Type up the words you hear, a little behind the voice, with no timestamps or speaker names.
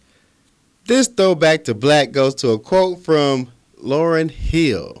This throwback to black goes to a quote from Lauryn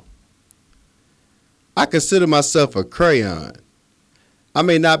Hill. I consider myself a crayon. I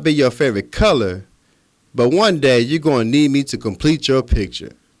may not be your favorite color, but one day you're going to need me to complete your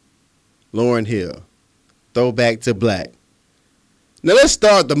picture. Lauryn Hill. Throwback to black. Now let's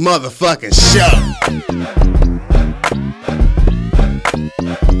start the motherfucking show.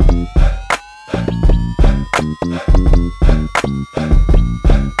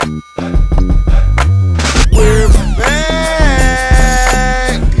 We're back.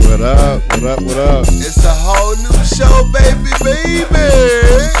 What up? What up? What up? It's a whole new show, baby.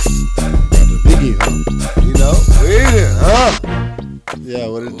 Biggie, huh? You know, we're in it, huh? Yeah,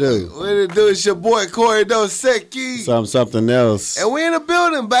 what it do? What it do? It's your boy Corey Dosecki. Something else. And we in the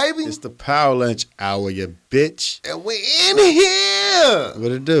building, baby. It's the Power Lunch Hour, you bitch. And we in here.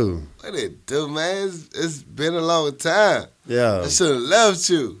 What it do? What it do, man? It's been a long time. Yeah. I should have left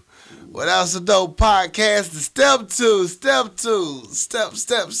you. Without some dope podcast, step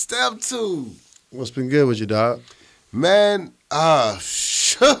two. What's been good with you, dog? Man,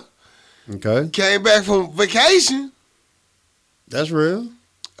 Okay. came back from vacation. That's real.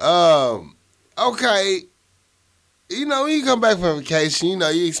 Okay. You know, when you come back from vacation, you know,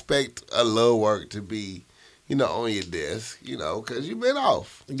 you expect a little work to be, you know, on your desk, you know, because you've been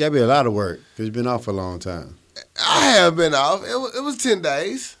off. It got to be a lot of work because you've been off for a long time. I have been off. It was 10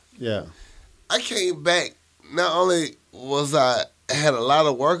 days. Yeah. I came back. Not only was I had a lot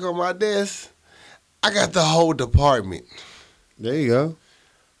of work on my desk, I got the whole department. There you go.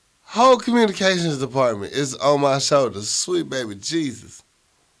 Whole communications department is on my shoulders. Sweet baby Jesus.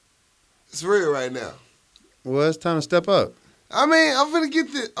 It's real right now. Well, it's time to step up. I mean, I'm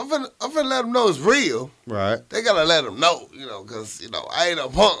finna let them know it's real. Right. They gotta let them know, you know, because, you know, I ain't a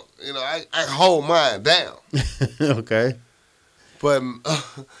punk. You know, I hold mine down. Okay. But,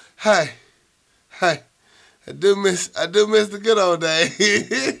 hey, I do miss the good old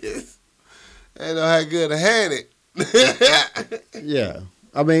days. Ain't know how good I had it. Yeah.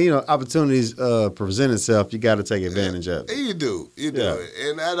 I mean, you know, opportunities present itself. You got to take advantage of it. You do. Yeah.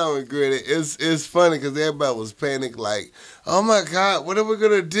 And I don't regret it. It's funny because everybody was panicked like, oh, my God, what are we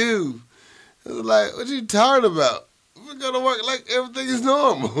going to do? It was like, what you talking about? We're going to work like everything is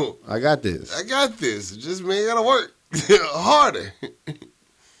normal. I got this. I got this. Just me got to work harder.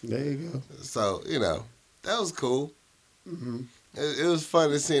 There you go. So, you know, that was cool. Mm-hmm. It was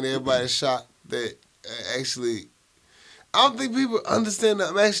funny seeing everybody shocked that actually, I don't think people understand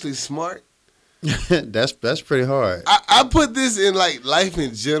that I'm actually smart. That's pretty hard. I put this in like life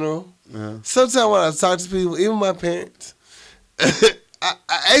in general. Uh-huh. Sometimes when I talk to people, even my parents, I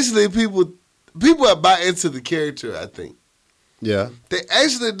actually people that buy into the character, I think. Yeah. They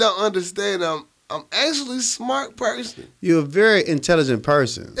actually don't understand I'm actually a smart person. You're a very intelligent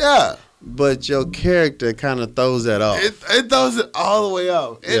person. Yeah. But your character kind of throws that off. It throws it all the way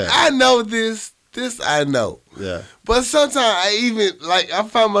off. And Yeah. I know this. This I know. Yeah. But sometimes I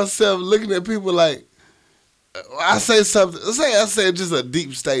find myself looking at people like, I say something, I say just a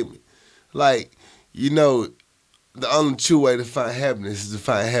deep statement. Like, you know, the only true way to find happiness is to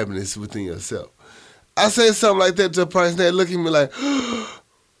find happiness within yourself. I say something like that to a person, they look at me like,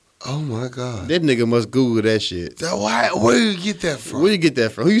 oh my God. That nigga must Google that shit. Where do you get that from? Where you get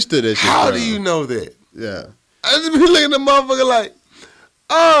that from? Who you stood that shit How from? do you know that? Yeah. I just be looking at the motherfucker like,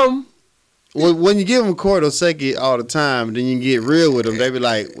 When you give them Corey Dosecki all the time, then you get real with them. They be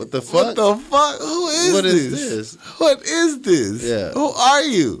like, "What the fuck? What the fuck? Who is What this? is this? What is this? Yeah. Who are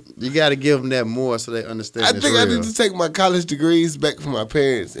you? You got to give them that more so they understand. I it's think I real. need to take my college degrees back from my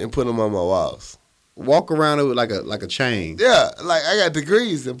parents and put them on my walls. Walk around with like a chain. Yeah, like I got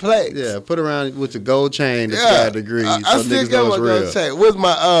degrees and plaques. Yeah, put around with your gold chain that you got degrees. I so still niggas got know my it's real. gold chain with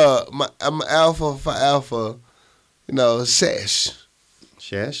my I'm Alpha for Alpha, you know, sash.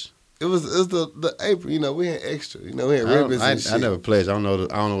 Shash? It was the apron. You know, we had extra. You know, we had ribbons and shit. I never pledged. I don't know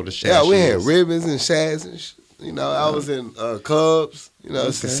what the shash Yeah, we had is. ribbons and shafts and shit. You know, I was in clubs. You know,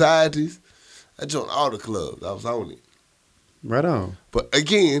 Okay. societies. I joined all the clubs. I was on it. Right on. But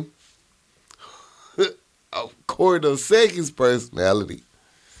again, Corey Dosecki's personality,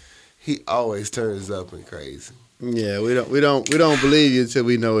 he always turns up and crazy. Yeah, we don't believe you until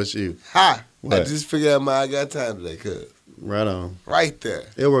we know it's you. Ha! What? I just figured out I got time today, cuz. Right on. Right there.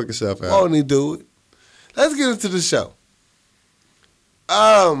 It'll work itself out. Won't he do it? Let's get into the show.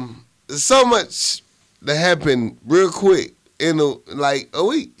 So much that happened real quick in a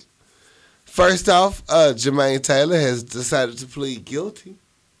week. First off, Jermaine Taylor has decided to plead guilty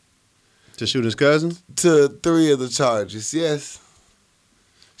To shoot his cousin? to 3 of the charges. Yes.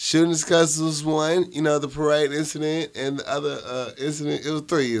 Shooting discussions was one. You know, the parade incident and the other incident. It was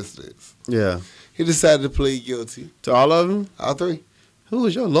 3 incidents. Yeah. He decided to plead guilty. To all of them? All 3. Who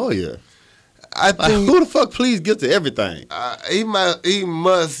was your lawyer? I Like, think who the fuck pleads guilty to everything? he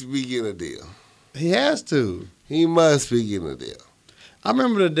must be getting a deal. He has to. He must be getting a deal. I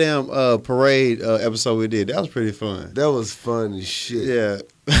remember the damn parade episode we did. That was pretty fun. That was fun as shit. Yeah.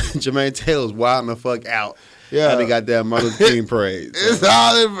 Jermaine Taylor was wilding the fuck out. Yeah. At the goddamn Martin Luther King parade. So, It's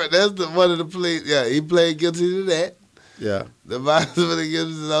all that's one of the pleas. Yeah, he played guilty to that. yeah. The violence of the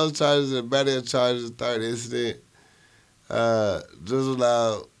guilty to those charges and battery charges, the 3rd incident. Just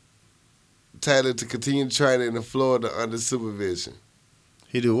allowed Taylor to continue training in Florida under supervision.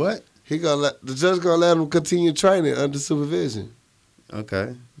 He do what? The judge gonna let him continue training under supervision.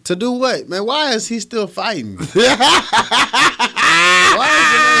 Okay. To do what? Man, why is he still fighting? Why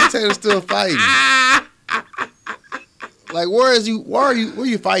is Jermaine Taylor still fighting? Like, where are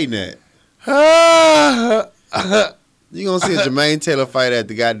you fighting at? You gonna see a Jermaine Taylor fight at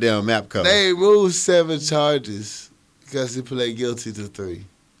the goddamn map cover. They removed 7 charges because he pled guilty to 3.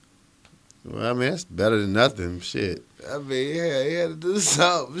 Well, I mean, that's better than nothing. Shit. I mean, yeah, he had to do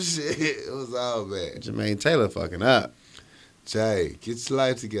something. Shit, it was all bad. Jermaine Taylor fucking up. Jay, get your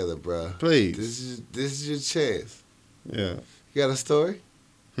life together, bro. Please. This is your chance. Yeah. You got a story?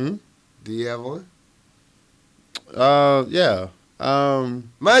 Hmm? Do you have one? Yeah.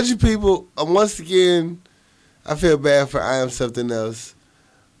 Mind you, people, once again, I feel bad for I Am Something Else.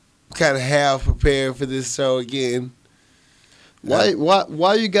 Kind of half prepared for this show again.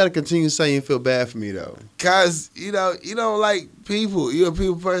 Why you gotta continue saying you feel bad for me though? Cause you don't like people. You're a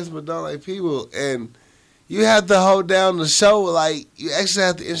people person, but don't like people, and you have to hold down the show. Like you actually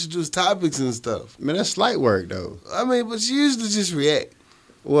have to introduce topics and stuff. Man, that's slight work though. I mean, but you usually just react.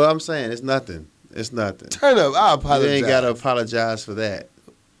 Well, I'm saying it's nothing. It's nothing. Turn up. I You apologize. ain't gotta apologize for that.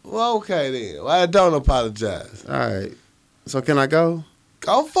 Well, okay then. Well, I don't apologize. All right. So can I go?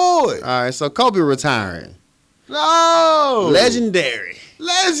 Go for it. All right. So Kobe retiring. No. Legendary.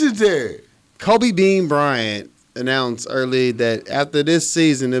 Legendary. Kobe Bean Bryant announced early that after this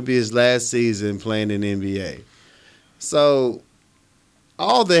season, it'll be his last season playing in the NBA. So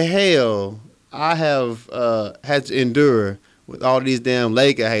all the hell I have had to endure with all these damn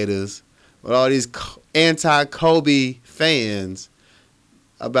Laker haters, with all these anti-Kobe fans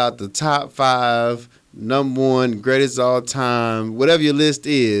about the top 5, number 1, greatest of all time, whatever your list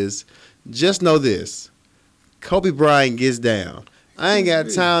is, just know this. Kobe Bryant gets down. I ain't got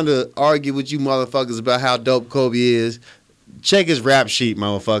time to argue with you motherfuckers about how dope Kobe is. Check his rap sheet,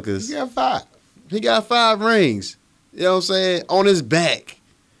 motherfuckers. You got 5. He got 5 rings. You know what I'm saying? On his back.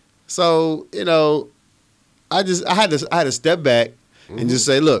 So, I had to step back and just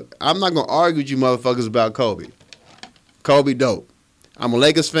say, look, I'm not gonna argue with you motherfuckers about Kobe. Kobe dope. I'm a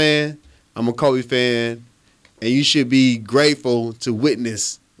Lakers fan. I'm a Kobe fan, and you should be grateful to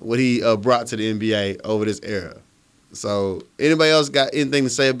witness what he brought to the NBA over this era. So, anybody else got anything to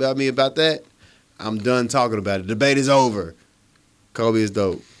say about me about that? I'm done talking about it. Debate is over. Kobe is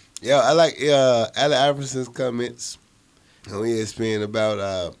dope. Yeah, I like Allen Iverson's comments on ESPN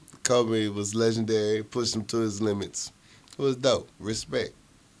about Kobe was legendary, pushed him to his limits. It was dope. Respect.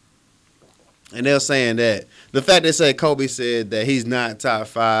 And they're saying that the fact they said Kobe said that he's not top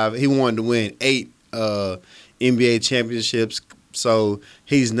 5, he wanted to win 8 NBA championships, so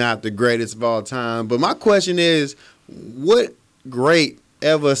he's not the greatest of all time. But my question is, what great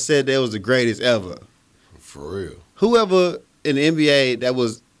ever said they was the greatest ever? For real. Whoever in the NBA that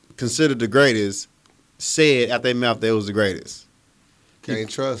was considered the greatest said out their mouth they was the greatest. Can't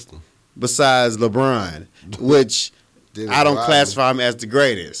trust him. Besides LeBron, which Dennis I don't Rodman. classify him as the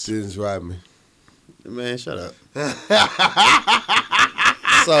greatest. Dennis Rodman. Man, shut up.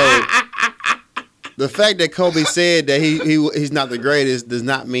 So the fact that Kobe said that he's not the greatest does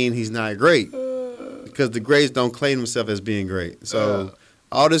not mean he's not great, because the greats don't claim themselves as being great. So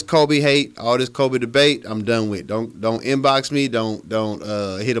all this Kobe hate, all this Kobe debate, I'm done with. Don't inbox me. Don't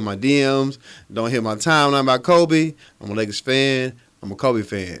hit on my DMs. Don't hit my timeline about Kobe. I'm a Lakers fan. I'm a Kobe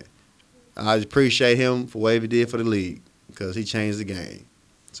fan. I just appreciate him for what he did for the league, because he changed the game.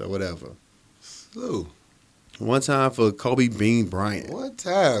 So whatever. Ooh. One time for Kobe Bean Bryant. One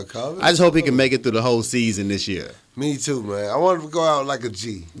time, Kobe. I just hope he can make it through the whole season this year. Me too, man. I want him to go out like a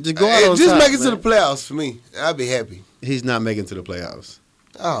G. Just go out on Just top, make it man. to the playoffs for me. I'll be happy. He's not making it to the playoffs.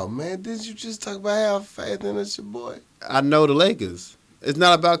 Oh, man. Didn't you just talk about having faith in us, your boy? I know the Lakers. It's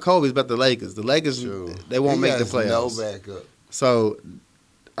not about Kobe. It's about the Lakers. The Lakers, True. they won't He make the has playoffs. No backup. So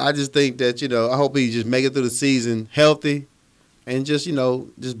I just think that, I hope he just make it through the season healthy and just,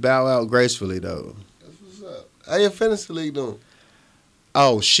 just bow out gracefully, though. That's what's up. How your fantasy league doing?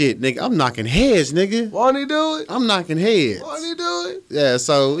 Oh shit, nigga! I'm knocking heads, nigga. Won't he do it? I'm knocking heads. Won't he do it? Yeah,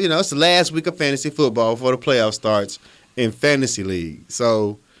 so it's the last week of fantasy football before the playoff starts in fantasy league.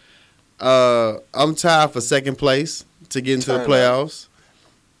 So I'm tied for second place to get into the playoffs.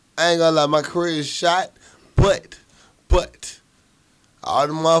 I ain't gonna lie, my career is shot, but all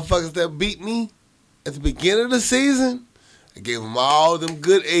the motherfuckers that beat me at the beginning of the season, I gave them all them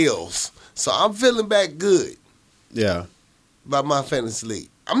good L's. So I'm feeling back good Yeah. about my fantasy league.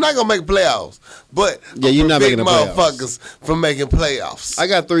 I'm not gonna make playoffs, but Yeah, you're not making the playoffs. motherfuckers from making playoffs. I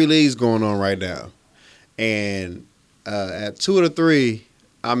got 3 leagues going on right now, and at 2 of the 3,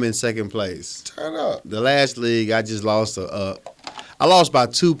 I'm in second place. Turn up. The last league, I just lost I lost by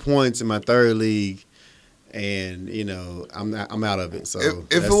 2 points in my third league, and I'm out of it. So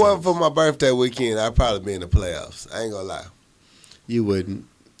if it wasn't for my birthday weekend, I'd probably be in the playoffs. I ain't gonna lie. You wouldn't.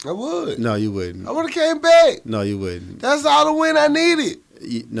 I would. No, you wouldn't. I would have came back. No, you wouldn't. That's all the win I needed.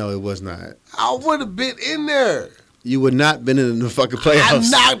 No, it was not. I would have been in there. You would not been in the fucking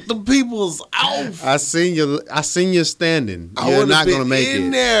playoffs. I knocked the peoples off. I seen your standing. I You're would not have gonna been make in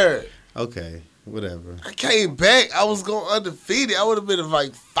it. there. Okay, whatever. I came back. I was going undefeated. I would have been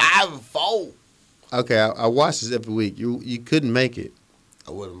like 5-4. Okay, I watch this every week. You couldn't make it.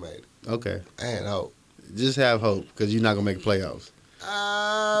 I would have made it. Okay, I had hope. just have hope because you're not gonna make playoffs.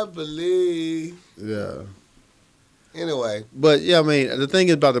 I believe. Yeah. Anyway. But yeah, I mean, the thing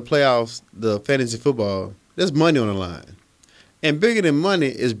is about the playoffs, the fantasy football, there's money on the line. And bigger than money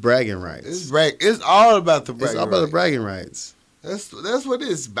is bragging rights. It's all about the bragging It's all about the bragging rights. That's what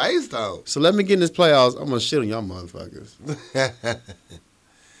it's based on. So let me get in this playoffs. I'm going to shit on y'all motherfuckers.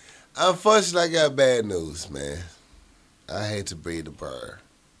 Unfortunately, I got bad news, man. I hate to breathe the bird.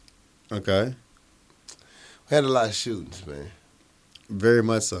 Okay. We had a lot of shootings, man. Very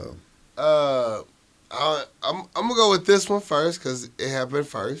much so. I'm gonna go with this one first because it happened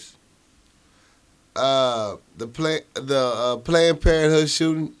first. The Planned Parenthood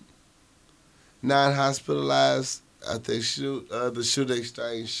shooting, 9 hospitalized after the shooter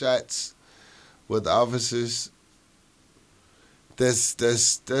exchanged shots with officers.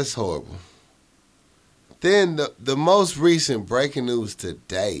 That's horrible. Then the most recent breaking news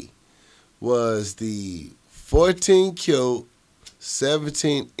today was the 14 killed,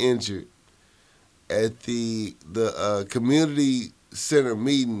 17 injured at the community center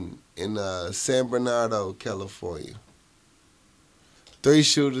meeting in San Bernardino, California. 3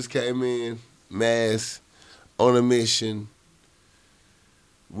 shooters came in, masked, on a mission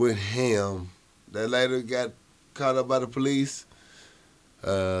with him. That later got caught up by the police.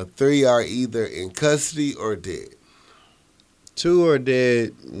 3 are either in custody or dead. 2 are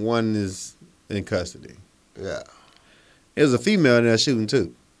dead. 1 is in custody. Yeah. There's a female in that shooting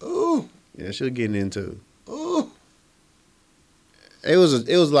too. Ooh. Yeah, she was getting into. Ooh. It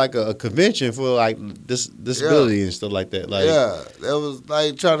was like a convention for like disability and stuff like that. Like that was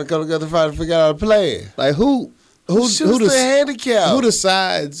like trying to come together trying to figure out a plan. Like who handicap? Who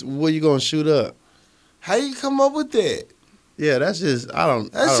decides where you gonna shoot up? How you come up with that? Yeah, that's just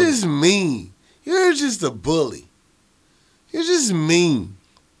That's just mean. You're just a bully. You're just mean.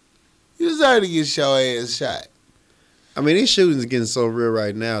 You deserve to get your ass shot. I mean, these shootings are getting so real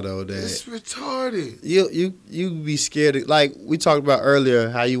right now, though, that it's retarded. You be scared of, like we talked about earlier,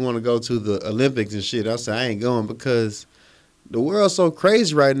 how you want to go to the Olympics and shit. I said I ain't going because the world's so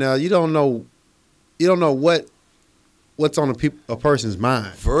crazy right now. You don't know what's on a person's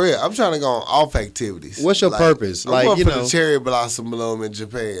mind. For real, I'm trying to go on off activities. What's your purpose? I'm going for the cherry blossom bloom in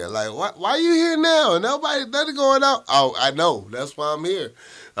Japan. Like, why you here now? Nothing going on. Oh, I know. That's why I'm here.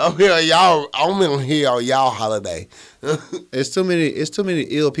 I'm here on y'all holiday. It's too many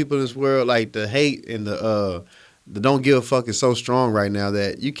ill people in this world. Like the hate and the don't give a fuck is so strong right now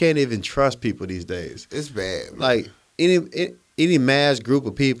that you can't even trust people these days. It's bad. Man. Like any mass group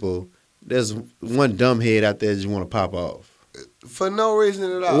of people, there's one dumb head out there that you want to pop off for no reason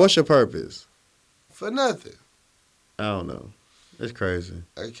at all. What's your purpose? For nothing. I don't know. It's crazy.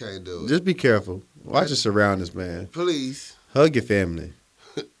 I can't do it. Just be careful. Watch your surroundings, man. Please. Hug your family.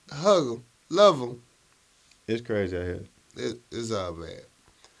 Hug them. Love them. It's crazy out here. It's all bad.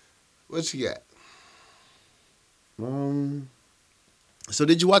 What you got? So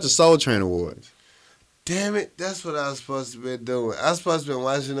did you watch the Soul Train Awards? Damn it, that's what I was supposed to be doing. I was supposed to be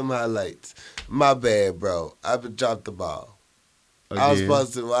watching them highlights. My bad, bro. I've dropped the ball. Again. I was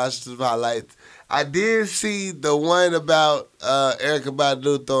supposed to watch the highlights. I did see the one about Erykah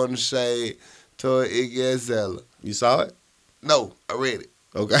Badu throwing the shade toward Iggy Azalea. You saw it? No, I read it.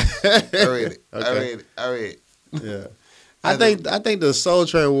 Okay. I read it. Okay. I read it. Yeah. I think the Soul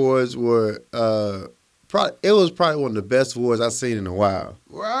Train Awards were it was probably one of the best awards I've seen in a while.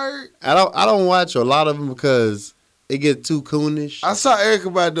 Right? I don't watch a lot of them because it gets too coonish. I saw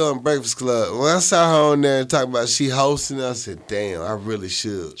Erykah Badu on Breakfast Club. When I saw her on there and talking about she hosting, I said, "Damn, I really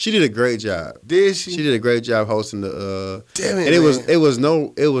should." She did a great job. Did she? She did a great job hosting the. Damn it! And man.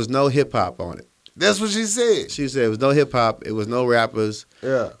 it was no hip hop on it. That's what she said. She said it was no hip hop. It was no rappers.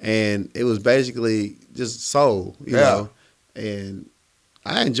 Yeah. And it was basically just soul, you Yeah. know. And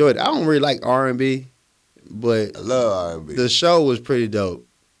I enjoyed it. I don't really like R&B, but I love R&B. the show was pretty dope,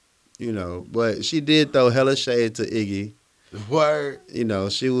 you know. But she did throw hella shade to Iggy. Word. You know,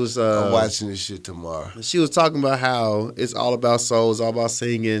 she was. I'm watching this shit tomorrow. She was talking about how it's all about soul, it's all about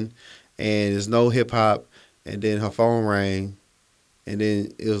singing, and there's no hip hop. And then her phone rang, and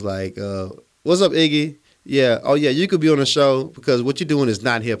then it was like, "What's up, Iggy? Yeah, oh yeah, you could be on the show because what you're doing is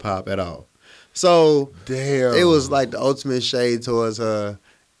not hip hop at all." So Damn. it was like the ultimate shade towards her,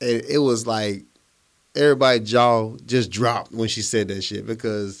 and it was like everybody's jaw just dropped when she said that shit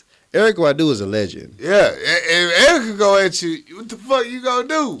because Erykah Badu is a legend. Yeah. If Erykah go at you, what the fuck you gonna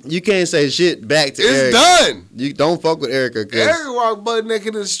do? You can't say shit back to It's Erykah. done. You don't fuck with Erykah. Erykah walk butt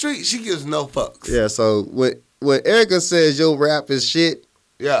naked in the street. She gives no fucks. Yeah, so when Erykah says your rap is shit,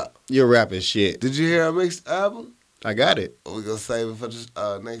 Yeah. your rap is shit. Did you hear her mixed album? I got it. We're gonna save it for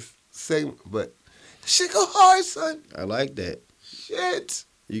the next segment. But shit go hard, son. I like that. Shit.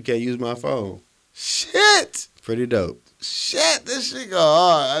 You can't use my phone. Shit. Pretty dope. Shit, this shit go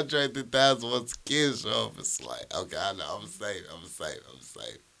hard. I drank 3,001 skin show. It's like, okay, I know. I'm gonna save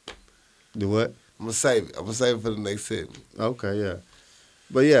it. Do what? I'm gonna save it for the next segment. Okay, yeah.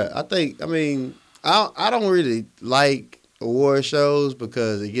 But yeah, I mean, I don't really like award shows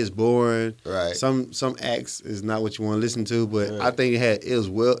because it gets boring. Right. Some acts is not what you want to listen to, but Right. I think it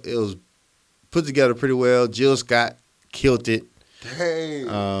was put together pretty well. Jill Scott killed it.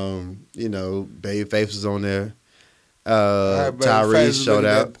 Dang. You know, Babyface was on there. Alright, baby, Tyrese Face showed looking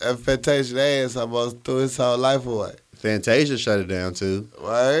out. That Fantasia ass almost threw his whole life away. Fantasia shut it down too.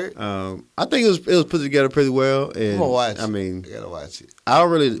 Right? I think it was put together pretty well. And I'm gonna watch it. I mean, I gotta watch it. I don't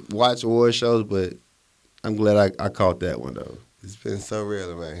really watch award shows, but I'm glad I caught that one though. It's been so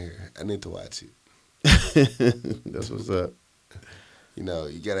real around here. I need to watch it. That's what's up. You know,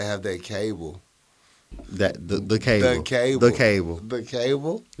 you gotta have that cable. That the cable. The cable. The cable. The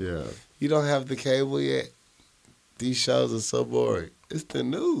cable? Yeah. You don't have the cable yet? These shows are so boring. It's the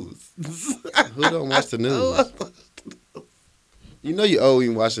news. Who don't watch the news? You know you owe when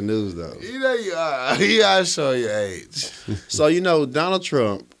you watch the news though. You know you are. You are showing your age. So you know Donald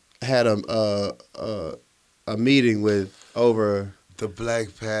Trump had a meeting with over The black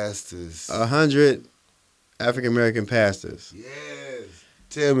pastors. 100 African American pastors. Yes.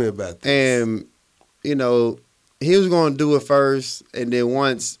 Tell me about this. And, you know, he was going to do it first. And then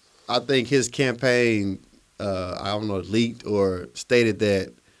once I think his campaign, I don't know, leaked or stated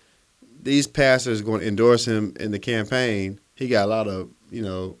that these pastors are going to endorse him in the campaign, he got a lot of, you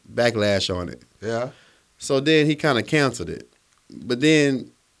know, backlash on it. Yeah. So then he kind of canceled it. But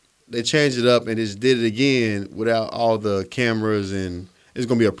then they changed it up and just did it again without all the cameras, and it's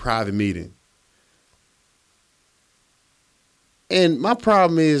going to be a private meeting. And my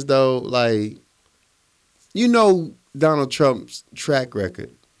problem is, though, like, you know Donald Trump's track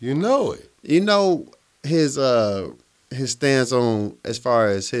record. You know it. You know his stance on as far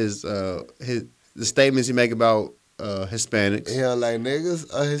as the statements he make about Hispanics. He don't like niggas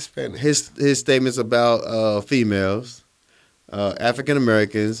or Hispanics. His statements about females, African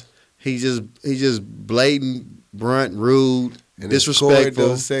Americans. He just blatant, blunt, rude, and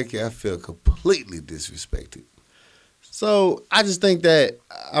disrespectful. Second, I feel completely disrespected. So I just think that,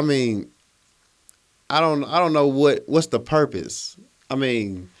 I mean, I don't know what's the purpose. I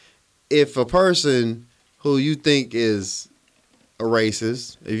mean, if a person who you think is a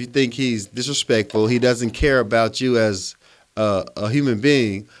racist, if you think he's disrespectful, he doesn't care about you as a human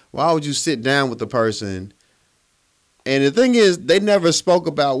being, why would you sit down with the person? And the thing is, they never spoke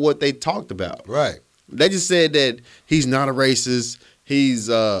about what they talked about. Right. They just said that he's not a racist. He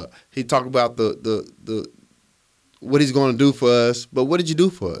talked about the what he's going to do for us. But what did you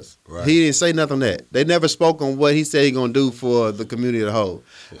do for us? Right. He didn't say nothing on that. They never spoke on what he said he's going to do for the community as a whole.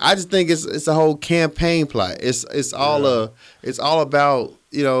 I just think it's a whole campaign plot. It's all about,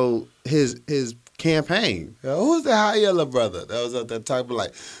 you know, his campaign. Yeah, who's the high yellow brother that was out there talking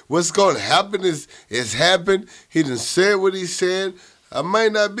like, what's going to happen is happened. He done said what he said. I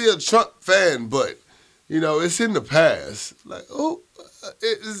might not be a Trump fan, but, you know, it's in the past. Like, oh,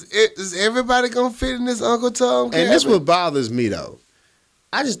 is everybody going to fit in this Uncle Tom cabin? And this what bothers me, though.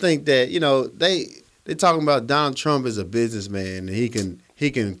 I just think that, you know, they talking about Donald Trump as a businessman, and he can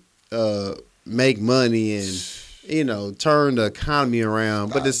make money and, turn the economy around.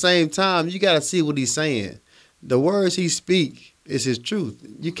 But at the same time, you got to see what he's saying. The words he speak is his truth.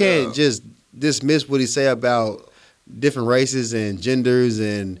 You can't just dismiss what he say about different races and genders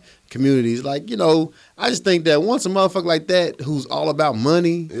and communities. Like, I just think that once a motherfucker like that who's all about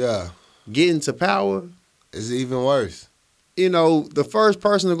money getting to power, it's even worse. The first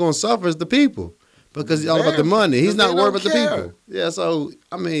person that's going to suffer is the people because he's all about the money. He's not worried about the people. Yeah, so,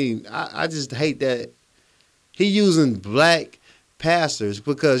 I just hate that he using black pastors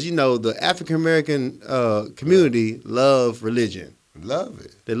because, the African-American community love religion. Love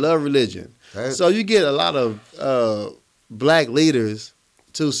it. They love religion. So you get a lot of black leaders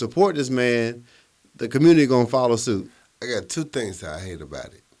to support this man, the community going to follow suit. I got two things that I hate about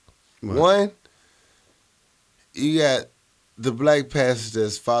it. What? One, you got the black pastors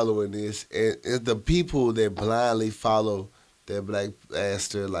that's following this, and it's the people that blindly follow their black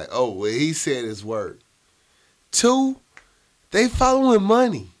pastor, like, oh, well, he said his word. Two, they following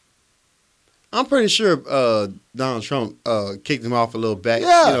money. I'm pretty sure Donald Trump kicked him off a little back.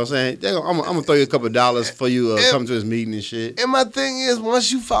 Yeah. You know what I'm saying? I'm going to throw you a couple of dollars for you come to his meeting and shit. And my thing is,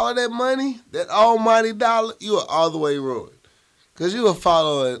 once you follow that money, that almighty dollar, you are all the way ruined. Because you are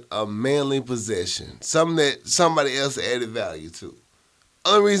following a manly possession, something that somebody else added value to.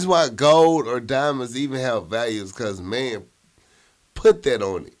 Only reason why gold or diamonds even have value is because man put that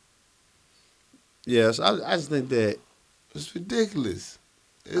on it. Yes, I just think that it's ridiculous.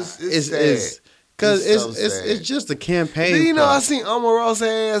 It's sad. Because sad. it's just a campaign. Do you know I seen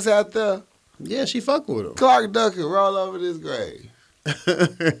Omarosa ass out there? Yeah, she fucking with him. Clark Duncan roll over this grave.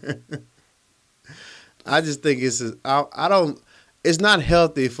 I just think it's not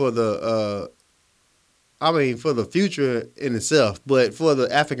healthy for the for the future in itself, but for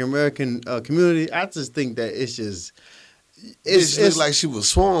the African American community, I just think that it's looked like she was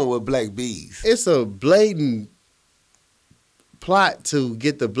swarming with black bees. It's a blatant plot to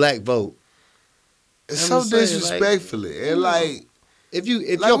get the black vote. It's so disrespectfully. And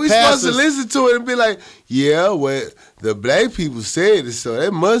if like we supposed to listen to it and be like, yeah, well, the black people said it, so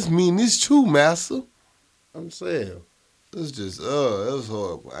that must mean it's true, master. I'm saying. It's just, it was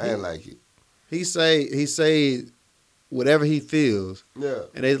horrible. I ain't like it. He say whatever he feels. Yeah.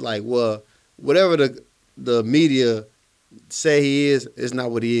 And it's like, well, whatever the media say he is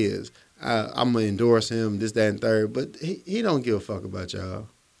not what he is. I'm going to endorse him, this, that, and third. But he don't give a fuck about y'all.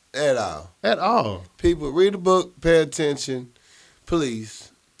 At all. At all. People, read the book, pay attention.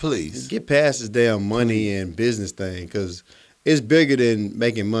 Please. Get past this damn money and business thing because it's bigger than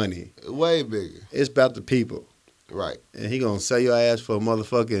making money. Way bigger. It's about the people. Right. And he going to sell your ass for a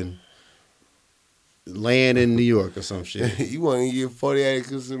motherfucking land in New York or some shit. You want to get 40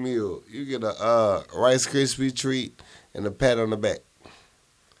 acres of meal. You get a Rice Krispie treat and a pat on the back.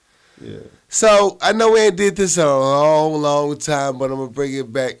 Yeah. So, I know we ain't did this in a long, long time, but I'm going to bring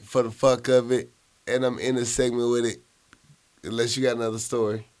it back for the fuck of it. And I'm in the segment with it. Unless you got another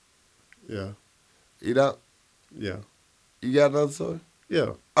story. Yeah. You don't? Yeah. You got another story?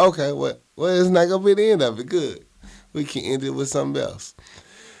 Yeah. Okay, well, it's not going to be the end of it. Good. We can end it with something else.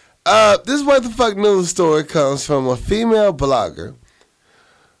 This what the fuck news story comes from a female blogger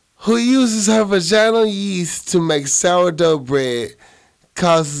who uses her vaginal yeast to make sourdough bread,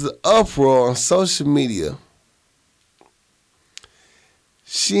 causes an uproar on social media.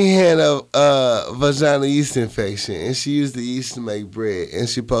 She had a vaginal yeast infection, and she used the yeast to make bread, and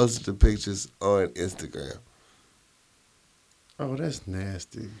she posted the pictures on Instagram. Oh, that's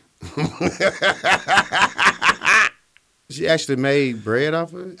nasty. She actually made bread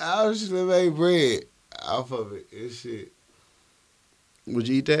off of it? I should have made bread off of it and shit. Would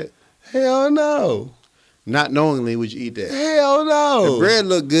you eat that? Hell no. Not knowingly, would you eat that? Hell no. The bread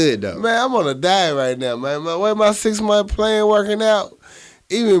look good, though. Man, I'm on a diet right now, man. My 6-month plan working out,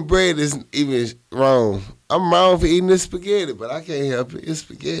 even bread isn't even wrong. I'm wrong for eating this spaghetti, but I can't help it. It's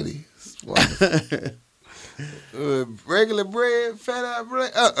spaghetti. It's wonderful. Regular bread, fat out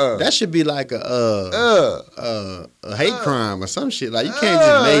bread. That should be like a hate crime or some shit. Like you can't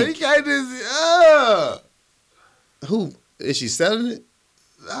just make. You can't just. Who is she selling it?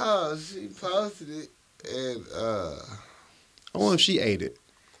 No, she posted it, and I wonder if she ate it.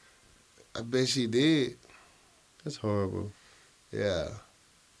 I bet she did. That's horrible. Yeah.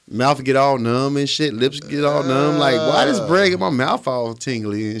 Mouth get all numb and shit. Lips get all numb. Like, why does bread get my mouth all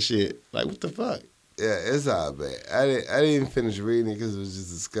tingly and shit? Like, what the fuck? Yeah, it's all bad. I didn't finish reading it because it was just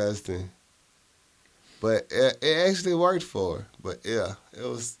disgusting. But it actually worked for her. But yeah,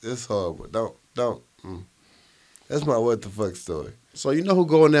 it's horrible. Don't. That's my what the fuck story. So you know who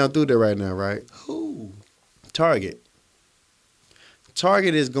going down through there right now, right? Who? Target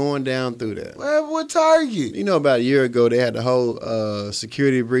Target is going down through that. What happened with Target? You know, about a year ago, they had the whole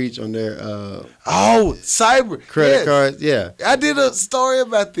security breach on their cyber credit cards. Yeah, I did a story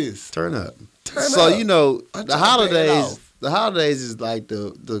about this. turn up. Turn So up. you know, I'm the trying to pay it holidays. off. The holidays is like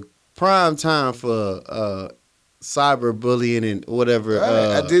the prime time for cyber bullying and whatever.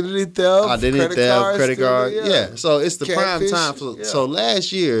 Right. Identity theft, credit card. stealing, Yeah. So it's the prime Catfish, time. For, yeah. So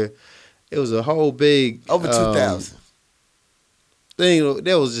last year, it was a whole big over 2,000. thing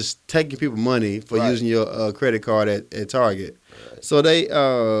that was just taking people money for Right. using your credit card at Target. Right. So they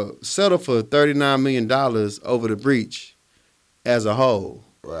settled for $39 million over the breach as a whole.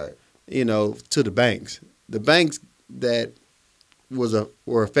 Right. You know, to the banks. The banks that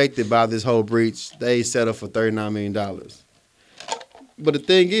were affected by this whole breach, they settled for $39 million. But the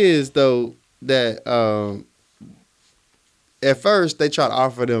thing is, though, that at first they tried to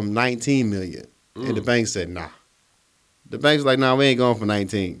offer them $19 million, and the bank said, nah. The bank's like, nah, we ain't going for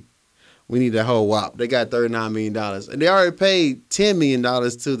 19. We need that whole whop. They got $39 million. And they already paid $10 million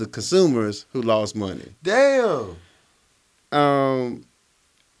to the consumers who lost money. Damn.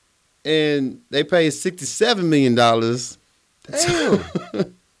 And they paid $67 million Damn.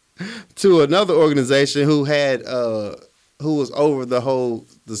 to another organization who had who was over the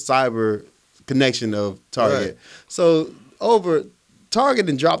cyber connection of Target. Right. So Target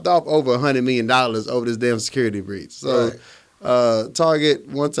and dropped off over $100 million over this damn security breach. So Target,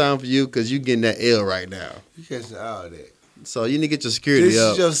 one time for you because you getting that L right now. You catching all that. So you need to get your security This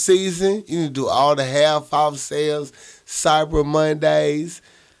up. is your season. You need to do all the half-off sales, Cyber Mondays,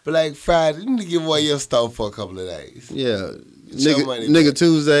 Black Friday. You need to give away your stuff for a couple of days. Yeah. Get your money Nigga back.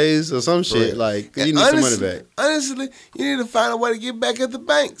 Tuesdays or some shit. Right. Like, you And need some money back. Honestly, you need to find a way to get back at the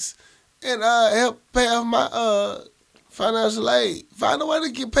banks and help pay off my financial aid. Find a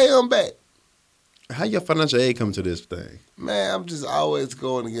way to pay them back. How your financial aid come to this thing? Man, I'm just always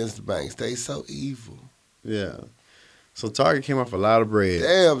going against the banks. They so evil. Yeah. So Target came off a lot of bread.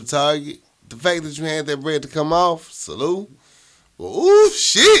 Damn, Target. The fact that you had that bread to come off, salute. Well, ooh,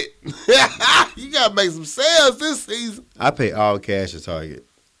 shit. You got to make some sales this season. I pay all cash at Target.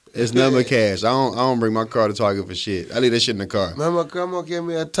 It's number cash. I don't bring my car to Target for shit. I leave that shit in the car. Man, my grandma gave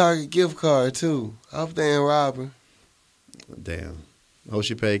me a Target gift card, too. I hope they ain't robbing. Damn. Oh,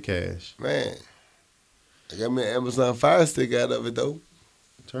 she paid cash. Man, I got me an Amazon Fire Stick out of it, though.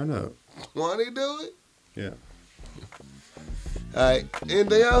 Turn up. Want to do it? Yeah. All right.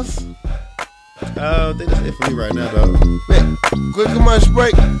 Anything else? I think that's it for me right now, though. Man, quick commercial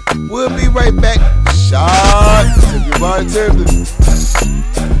break. We'll be right back. Shot to your bartender.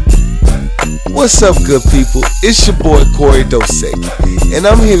 What's up, good people? It's your boy Corey Dosecki, and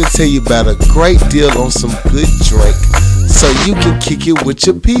I'm here to tell you about a great deal on some good drink so you can kick it with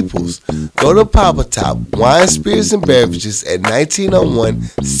your peoples. Go to Papa Top Wine, Spirits, and Beverages at 1901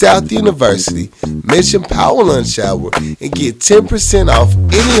 South University. Mention Power Lunch Hour and get 10% off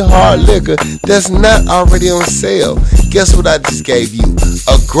any hard liquor that's not already on sale. Guess what I just gave you?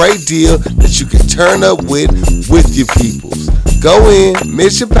 A great deal that you can turn up with your peoples. Go in,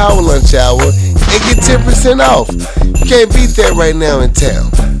 mention Power Lunch Hour, and get 10% off. You can't beat that right now in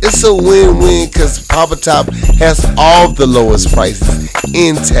town. It's a win-win because Papa Top has all the lowest prices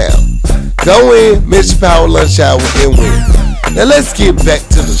in town. Go in, mention Power Lunch Hour, and win. Now let's get back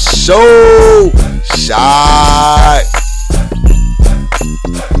to the show. Shot.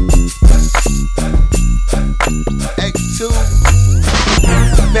 Act 2.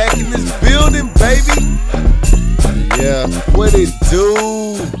 Back in this building, baby. Yeah. What it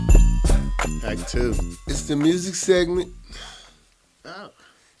do? Act 2. It's the music segment.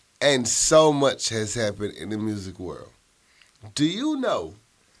 And so much has happened in the music world. Do you know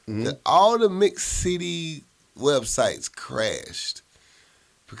that all the mixed CD websites crashed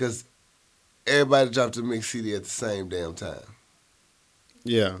because everybody dropped a mixed CD at the same damn time?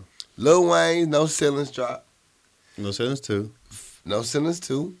 Yeah. Lil Wayne, No Ceilings dropped. No Ceilings 2. No Ceilings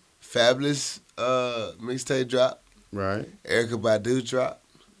 2. Fabulous mixtape drop. Right. Erykah Badu drop.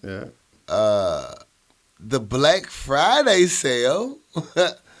 Yeah. The Black Friday sale.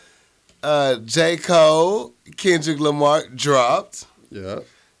 J. Cole, Kendrick Lamar dropped. Yeah.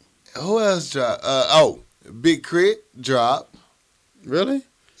 Who else dropped? Big Crit dropped. Really?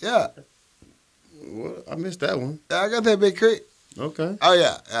 Yeah. Well, I missed that one. I got that Big Crit. Okay. Oh,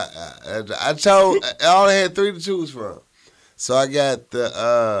 yeah. I chose, I only had 3 to choose from. So I got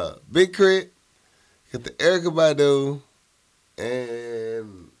the Big Crit, got the Erykah Badu,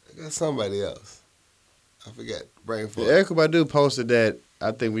 and I got somebody else. I forgot. Brain fog. Erykah Badu posted that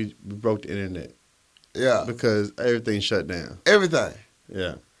I think we broke the internet. Yeah. Because everything shut down. Everything.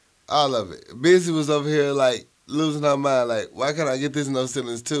 Yeah. All of it. Busy was over here like losing her mind. Like, why can't I get this No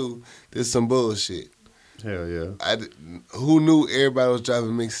Ceilings too? This some bullshit. Hell yeah. Who knew everybody was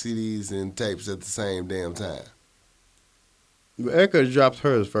dropping mixed CDs and tapes at the same damn time? But Erica dropped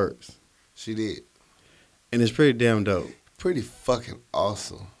hers first, She did. and it's pretty damn dope. Pretty fucking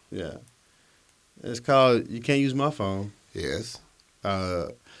awesome. Yeah. It's called You Can't Use My Phone. Yes.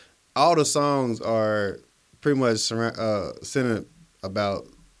 All the songs are pretty much centered about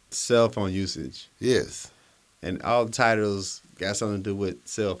cell phone usage. Yes. And all the titles got something to do with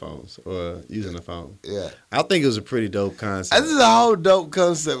cell phones or using a phone. Yeah. I think it was a pretty dope concept. This is a whole dope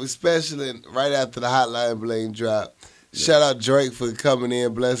concept, especially right after the Hotline Bling drop. Yeah. Shout out Drake for coming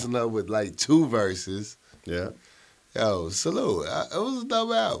in, blessing her with like 2 verses. Yeah. Yo, salute. It was a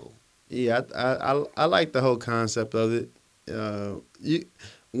dope album. Yeah, I like the whole concept of it.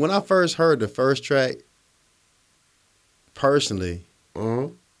 When I first heard the first track, personally,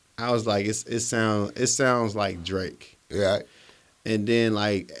 Mm-hmm. I was like, it sounds like Drake. Yeah. And then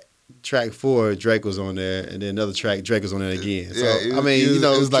like track 4, Drake was on there, and then another track, Drake was on there again. So Yeah, I mean, it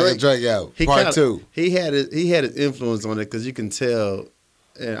was like a Drake album. Part 2. He had his influence on it because you can tell.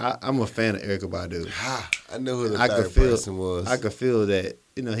 And I'm a fan of Erykah Badu. I knew who the I third could feel person was. I could feel that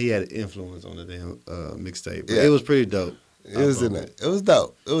he had an influence on the damn mixtape. But Yeah. It was pretty dope. It was in it. It was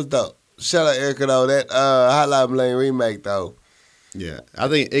dope. It was dope. Shout out Erykah though. That Hotline Bling remake though. Yeah, I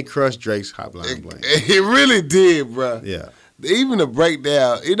think it crushed Drake's Hotline Bling. It really did, bro. Yeah, Even the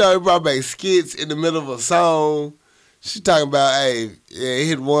breakdown, it brought back skits in the middle of a song. She talking about, hey, yeah,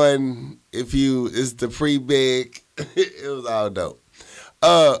 hit one if it's the pre-big. It was all dope.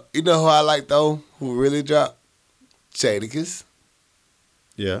 You know who I like though? Who really dropped? Jadakiss.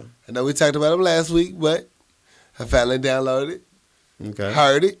 yeah, I know we talked about him last week, but I finally downloaded it, okay,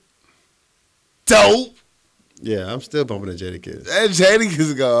 heard it. Dope. yeah. I'm still bumping the Jadakiss. That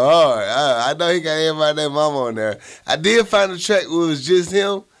Jadakiss go hard. I know he got everybody named Mama on there. I did find a track where it was just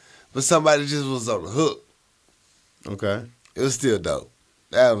him, but somebody just was on the hook. Okay, It was still dope.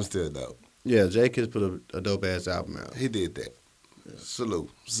 That album still dope. yeah. Jadakiss put a dope ass album out. He did that. Salute.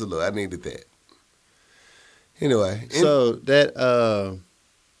 I needed that. Anyway.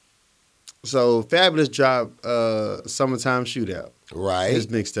 So Fabulous dropped Summertime Shootout. Right. His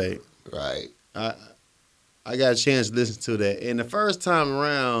mixtape. Right. I got a chance to listen to that, and the first time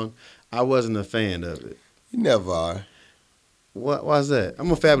around, I wasn't a fan of it. You never are. Why's that?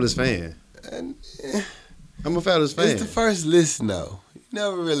 I'm a Fabulous fan. And, I'm a Fabulous fan. it's the first listen, though. You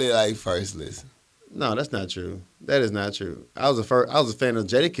never really like first listen. No, that's not true. That is not true. I was a fan of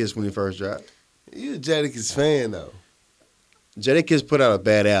Jadakiss when he first dropped. You a Jadakiss fan, though. Jadakiss put out a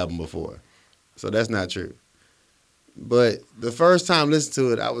bad album before, so that's not true. But the first time I listened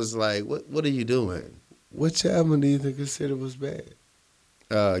to it, I was like, "What are you doing?" Which album do you think considered was bad?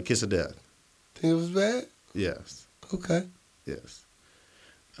 Kiss of Death. Think it was bad? Yes, Okay. yes.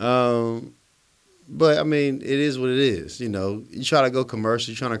 But I mean, it is what it is. You try to go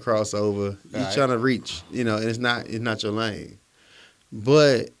commercial, you're trying to cross over, you're Right. trying to reach. And it's not your lane.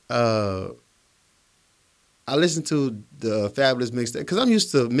 But I listened to the Fabulous mixtape because I'm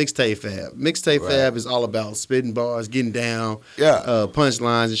used to mixtape Fab. Mixtape Right. Fab is all about spitting bars, getting down, Yeah.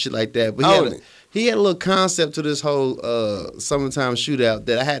 punchlines and shit like that. But he had a little concept to this whole Summertime Shootout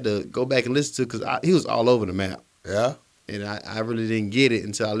that I had to go back and listen to because he was all over the map. Yeah. And I really didn't get it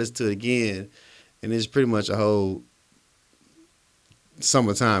until I listened to it again. And it's pretty much a whole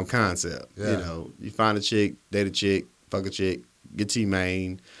summertime concept. Yeah. You find a chick, date a chick, fuck a chick, get to your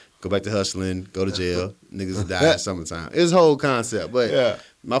main, go back to hustling, go to jail, niggas die in summertime. It's a whole concept. But Yeah.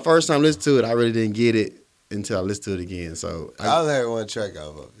 my first time listening to it, I really didn't get it until I listened to it again. So I only heard one track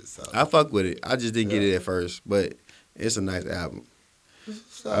off of it. So. I fuck with it. I just didn't get it at first. But it's a nice album.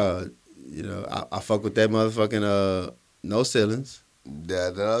 I fuck with that motherfucking No Ceilings. Yeah,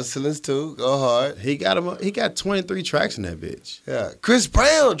 the No Ceilings too. Go hard. He got 23 tracks in that bitch. Yeah. Chris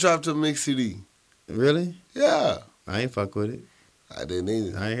Brown dropped a mix CD. Really? Yeah. I ain't fuck with it. I didn't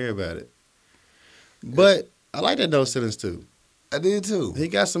either. I ain't hear about it. But I like that No Ceilings too. I did too. He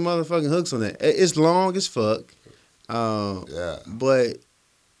got some motherfucking hooks on that. It's long as fuck. Yeah. But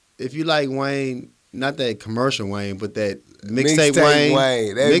if you like Wayne, not that commercial Wayne, but that mixtape Wayne.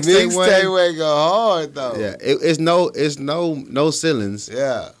 That mixtape Wayne go hard though. Yeah. It's no ceilings.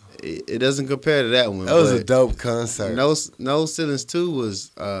 Yeah. It doesn't compare to that one. That was a but dope concert. No Ceilings 2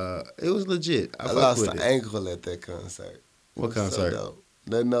 was it was legit. I lost with an it. ankle at that concert. What It was concert? So dope.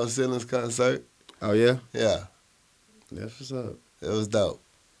 That No Ceilings concert. Oh yeah? Yeah. That's what's up. It was dope.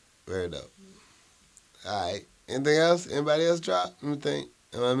 Very dope. All right. Anything else? Anybody else drop? Let me think.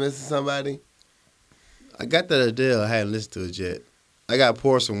 Am I missing somebody? I got that Adele. I hadn't listened to it yet. I got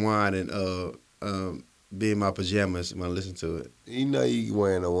Pour Some Wine and be in my pajamas when I listen to it. You know you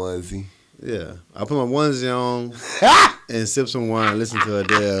wearing a onesie. Yeah, I put my onesie on and sip some wine, listen to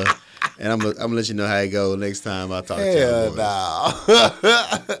Adele, and I'm gonna let you know how it go next time I talk to you. Hell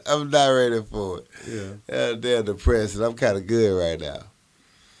no. I'm not ready for it. Yeah. Damn depressing. I'm kind of good right now.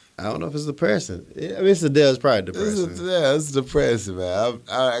 I don't know if it's depressing. I mean, it's Adele's probably depressing. It's depressing, man.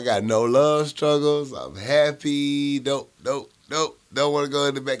 I got no love struggles. I'm happy. Don't want to go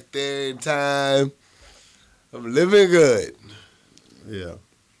in the back there in time. I'm living good. Yeah.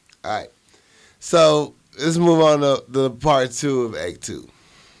 All right. So let's move on to the part 2 of Act 2.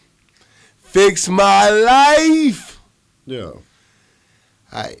 Fix my life. Yeah. All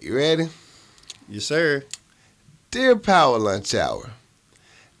right, you ready? Yes, sir. Dear Power Lunch Hour,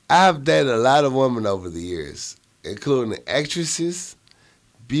 I've dated a lot of women over the years, including actresses,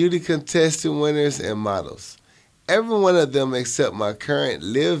 beauty contestant winners, and models. Every one of them except my current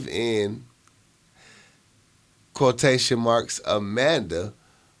live-in, quotation marks, Amanda,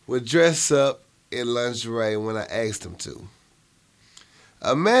 would dress up in lingerie when I asked them to.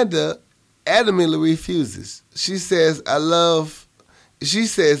 Amanda adamantly refuses. She says if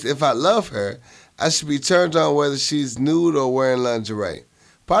I love her, I should be turned on whether she's nude or wearing lingerie.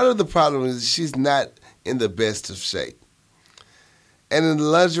 Part of the problem is she's not in the best of shape. And in the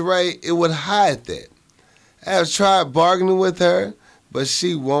lingerie, it would hide that. I have tried bargaining with her, but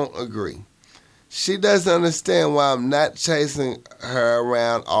she won't agree. She doesn't understand why I'm not chasing her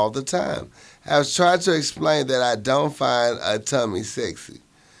around all the time. I have tried to explain that I don't find a tummy sexy.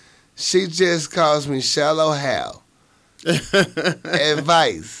 She just calls me Shallow Hal.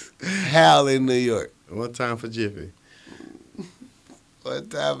 Advice, Hal in New York. One time for Jiffy. One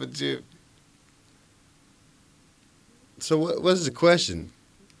time for Jiffy. So what's the question?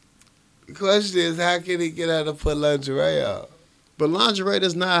 The question is, how can he get her to put lingerie on? But lingerie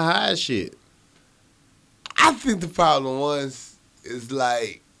does not hide shit. I think the problem is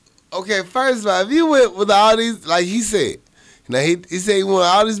like, okay, first of all, if you went with all these, like he said, he said he wanted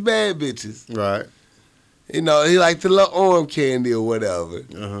all these bad bitches. Right. You know, he liked the little arm candy or whatever.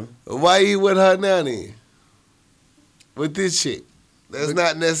 Uh-huh. Why you with her now then? With this chick. That's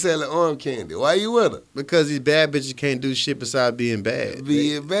not necessarily arm candy. Why you with her? Because these bad bitches can't do shit besides being bad.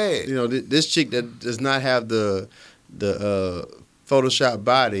 Being bad. You know, this chick that does not have the Photoshop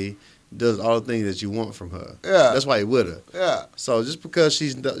body does all the things that you want from her. Yeah. That's why you with her. Yeah. So just because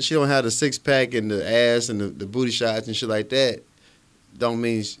she don't have the six pack and the ass and the booty shots and shit like that, don't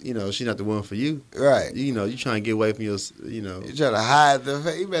mean she's not the one for you. Right. You trying to get away from your. You trying to hide the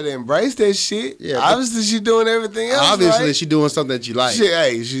fact. You better embrace that shit. Yeah. Obviously, she doing everything else. Obviously, right? she doing something that you like.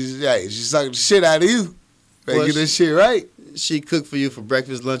 She's sucking the shit out of you. Better get that shit right. She cooked for you for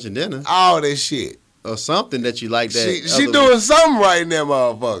breakfast, lunch, and dinner. All that shit. Or something that you like. That she doing something right in that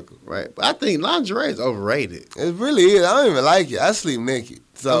motherfucker. Right. But I think lingerie is overrated. It really is. I don't even like it. I sleep naked.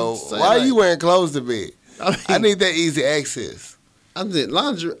 So why are you wearing clothes to bed? I need that easy access. I think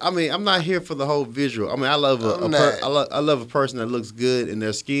lingerie. I mean, I'm not here for the whole visual. I mean, I love I love a person that looks good in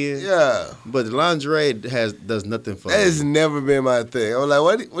their skin. Yeah. But the lingerie does nothing for me. That has never been my thing. I'm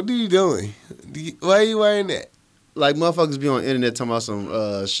like, what are you doing? Why are you wearing that? Like motherfuckers be on the internet talking about some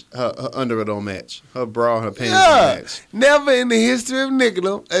her underwear don't match, her bra and her pants don't match. Never in the history of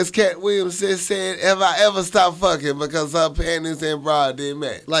Nickendom, as Cat Williams said, have I ever stopped fucking because her panties and bra didn't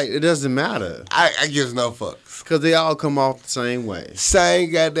match. Like it doesn't matter. I give no fucks. Cause they all come off the same way. Same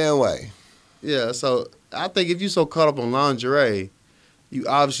goddamn way. Yeah, so I think if you so caught up on lingerie, you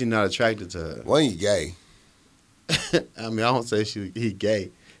obviously not attracted to her. One, you gay. I mean, I don't say he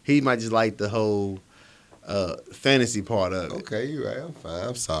gay. He might just like the whole fantasy part of it. Okay, you're right. I'm fine.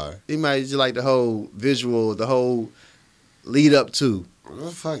 I'm sorry. He might just like the whole visual, the whole lead up to. Well,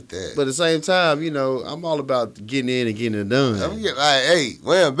 fuck that. But at the same time, I'm all about getting in and getting it done. I'm getting like, hey,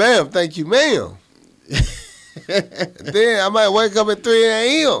 wham, bam, thank you, ma'am. Then I might wake up at 3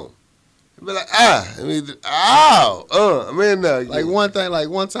 a.m. Be like, I'm in there. Like one time, a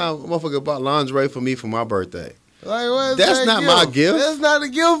motherfucker bought lingerie for me for my birthday. Like, what? That's not my gift. That's not a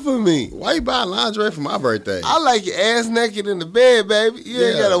gift for me. Why you buying lingerie for my birthday? I like your ass naked in the bed, baby. You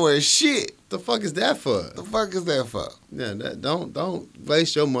ain't gotta wear shit. The fuck is that for? The fuck is that for? Yeah, don't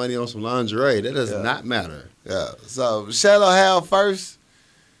waste your money on some lingerie. That does not matter. Yeah. So Shallow Hal first,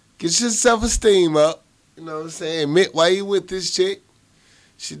 get your self-esteem up. You know what I'm saying? Admit why you with this chick.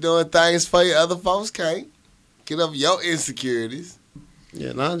 She doing things for you other folks can't. Get over your insecurities.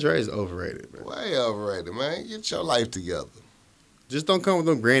 Yeah, lingerie is overrated, bro. Way overrated, man. Get your life together. Just don't come with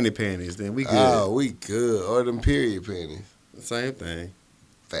them granny panties, then we good. Oh, we good. Or them period panties. Same thing.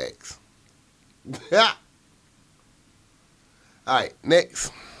 Facts. All right,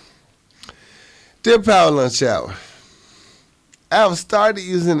 next. Dear Power Lunch Hour, I have started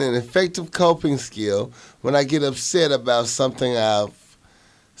using an effective coping skill when I get upset about something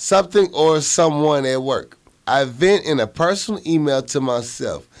or someone at work. I vent in a personal email to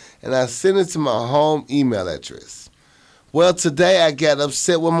myself, and I send it to my home email address. Well, today I got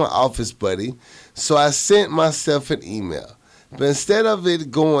upset with my office buddy, so I sent myself an email. But instead of it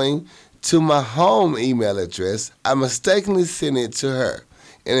going to my home email address, I mistakenly sent it to her,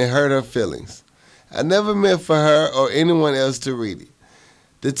 and it hurt her feelings. I never meant for her or anyone else to read it.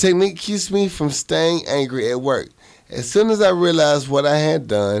 The technique keeps me from staying angry at work. As soon as I realized what I had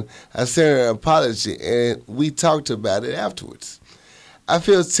done, I sent her an apology, and we talked about it afterwards. I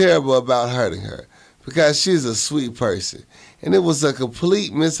feel terrible about hurting her because she's a sweet person, and it was a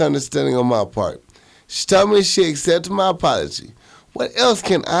complete misunderstanding on my part. She told me she accepted my apology. What else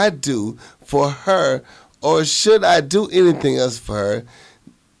can I do for her, or should I do anything else for her,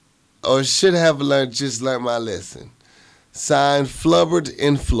 or should have just learned my lesson? Signed, Flubbered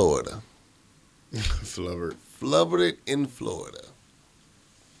in Florida. Flubbered. Flubbered in Florida.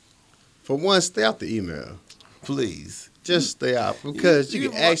 For one, stay out the email. Please. Just stay out, because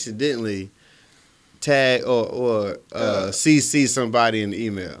you can accidentally tag or CC somebody in the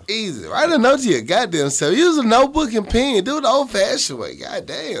email. Easy. Write a note to your goddamn self. Use a notebook and pen. Do it the old-fashioned way.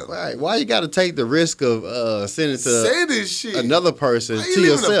 Goddamn. Right. Why you got to take the risk of sending to another person Why to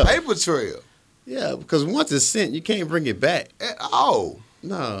you yourself? A paper trail. Yeah, because once it's sent, you can't bring it back. At all.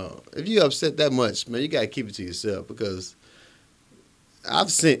 No. If you upset that much, man, you got to keep it to yourself, because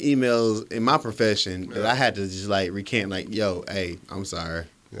I've sent emails in my profession that I had to just like recant, like, yo, hey, I'm sorry.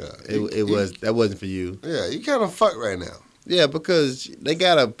 Yeah. That wasn't for you. Yeah, you kind of fucked right now. Yeah, because they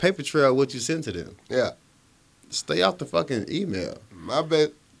got a paper trail of what you sent to them. Yeah. Stay off the fucking email. My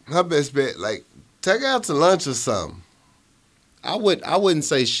best bet, like, take her out to lunch or something. I wouldn't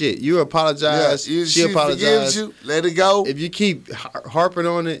say shit. You apologize. Yeah, she apologized. Forgives you. Let it go. If you keep harping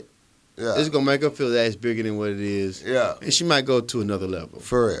on it, yeah, it's gonna make her feel that it's bigger than what it is. Yeah, and she might go to another level.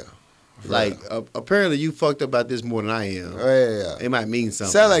 For real. Like apparently you fucked up about this more than I am. Oh, yeah. It might mean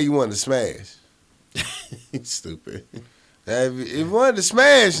something. Sound like you wanted to smash. Stupid. Now, if you wanted to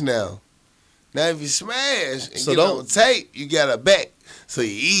smash now if you smash and get on tape, you got a back, so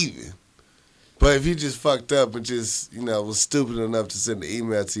you even. But if you just fucked up and just, was stupid enough to send an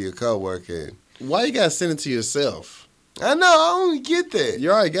email to your coworker. Why you gotta send it to yourself? I know, I don't even get that. You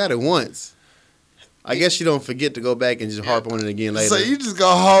already got it once. I guess you don't forget to go back and just harp on it again later. So you just go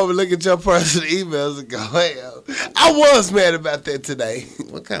home and look at your personal emails and go, hey, I was mad about that today.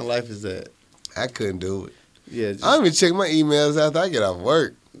 What kind of life is that? I couldn't do it. Yeah, I don't even check my emails after I get off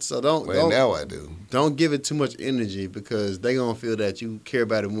work. So now I do. Don't give it too much energy, because they gonna feel that you care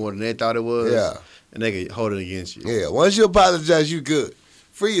about it more than they thought it was. Yeah. And they can hold it against you. Yeah. Once you apologize, you good.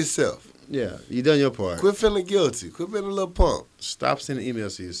 Free yourself. Yeah. You done your part. Quit feeling guilty. Quit being a little punk. Stop sending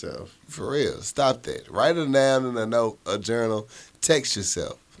emails to yourself. For real. Stop that. Write it down in a note, a journal. Text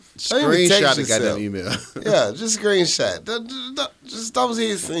yourself. Screenshot the goddamn email. Yeah, just screenshot. Just don't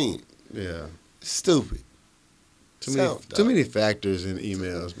see it seen. Yeah. Stupid. Too many factors in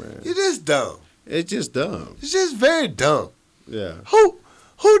emails, man. You're just dumb. It's just dumb. It's just very dumb. Yeah.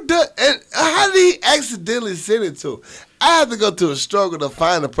 Who does, and how did he accidentally send it to him? I have to go through a struggle to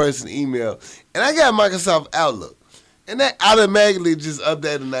find a person's email, and I got Microsoft Outlook, and that automatically just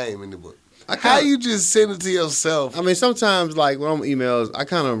update the name in the book. How you just send it to yourself? I mean, sometimes, like, when I'm emails, I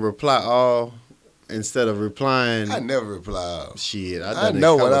kind of reply all instead of replying. I never reply all. Shit, I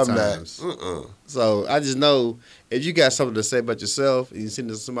know what I'm times. Not. So I just know if you got something to say about yourself and you send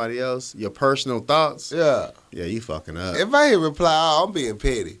it to somebody else, your personal thoughts. Yeah, you fucking up. If I hit reply all, I'm being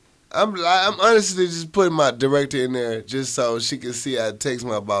petty. I'm honestly just putting my director in there just so she can see I text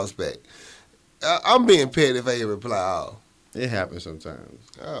my boss back. I'm being petty if I hit reply all. It happens sometimes.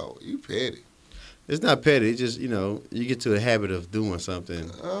 Oh, you petty. It's not petty. It's just, you get to a habit of doing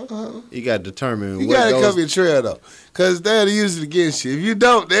something. Uh-huh. You got to determine you got to cover your trail, though, because they'll use it against you. If you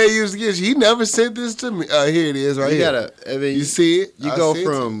don't, they'll use it against you. He never sent this to me. Here it is right here. You see it? You go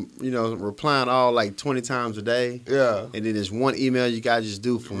from, replying all like 20 times a day. Yeah. And then there's one email you got to just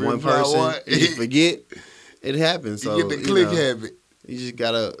do from one person. And you forget. It happens. So, you get the click habit. You just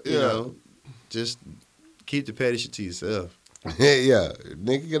got to, just keep the petty shit to yourself. Yeah.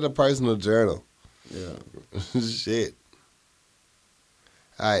 Nigga, get a personal journal. Yeah. Shit.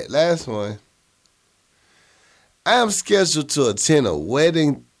 All right, last one. I am scheduled to attend a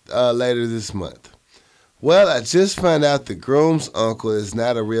wedding later this month. Well, I just found out the groom's uncle is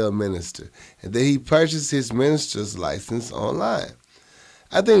not a real minister and that he purchased his minister's license online.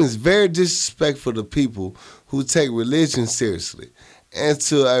 I think it's very disrespectful to people who take religion seriously. and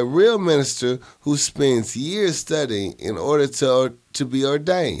to a real minister who spends years studying in order to be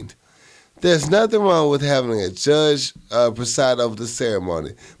ordained. There's nothing wrong with having a judge preside over the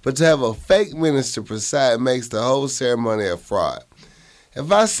ceremony, but to have a fake minister preside makes the whole ceremony a fraud.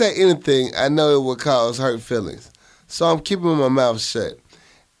 If I say anything, I know it will cause hurt feelings, so I'm keeping my mouth shut.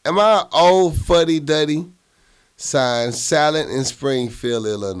 Am I old fuddy-duddy? Signed, Silent in Springfield,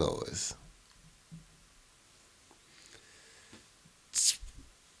 Illinois.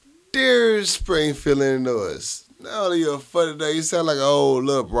 Dear Springfield, Illinois, not only you a fuddy-duddy, you sound like an old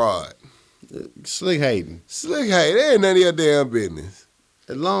little broad. Slick hating. Slick, hey, that ain't none of your damn business.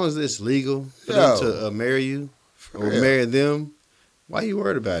 As long as it's legal for them to marry you or marry them, why you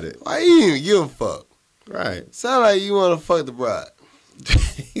worried about it? Why you even give a fuck? Right. Sound like you want to fuck the bride.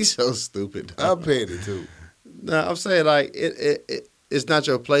 He's so stupid. I paid it too. No, I'm saying like it's not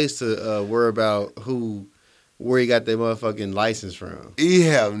your place to worry about where you got their motherfucking license from. You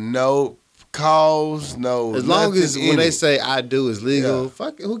have no cause, no. As long as when they it. say I do is legal,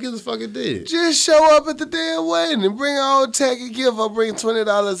 fuck it, who gives a fuck it did? Just show up at the damn wedding and bring your own tag and gift or bring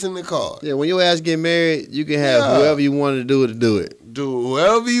 $20 in the card. Yeah, when your ass get married, you can have whoever you want to do it. Do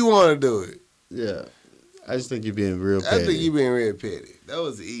whoever you want to do it. Yeah. I just think you're being real petty. I think you're being real petty. That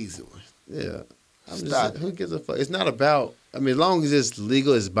was the easy one. Yeah. Stop. Who gives a fuck? It's not about, I mean, as long as it's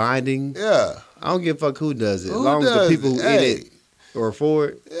legal, it's binding. Yeah. I don't give a fuck who does it. As Who long as the does people it? who in it or for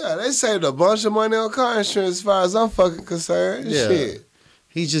it. Yeah, they saved a bunch of money on car insurance as far as I'm fucking concerned. Yeah. Shit.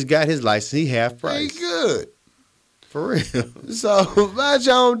 He just got his license. He half price. He good. For real. So, mind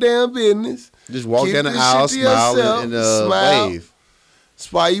your own damn business. Just walk Keep down the this aisle, shit to smile, yourself, and smile. wave.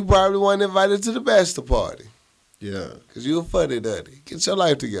 That's why you probably weren't invited to the bachelor party. Yeah. Because you a funny duddy. Get your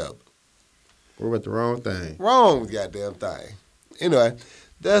life together. We're with the wrong thing. Wrong goddamn thing. Anyway,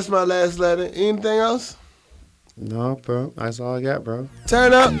 that's my last letter. Anything else? No, bro. That's all I got, bro.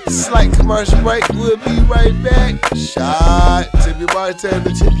 Turn up. Slight commercial break. We'll be right back. Shot. Tip your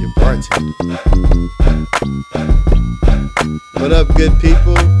bartender. Tip your bartender. What up, good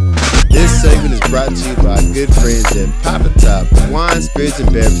people? This segment is brought to you by our good friends at Papa Top Wine, Spirits,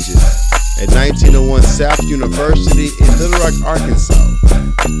 and Beverages at 1901 South University in Little Rock, Arkansas.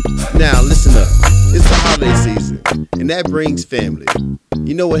 Now, listen up. It's the holiday season, and that brings family.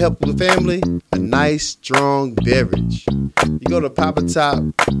 You know what helps with family? A nice, strong beverage. You go to Papa Top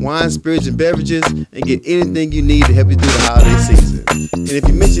Wine, Spirits, and Beverages and get anything you need to help you through the holiday season. And if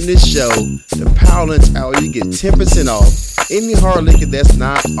you mention this show, the Power Lunch Hour, you get 10% off any hard liquor that's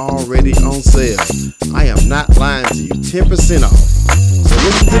not already on sale. I am not lying to you. 10% off. So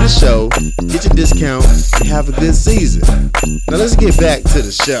listen to the show, get your discount, and have a good season. Now let's get back to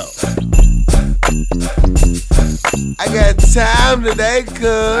the show. I got time today, cuz.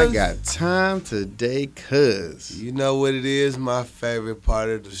 I got time today, cuz. You know what it is? My favorite part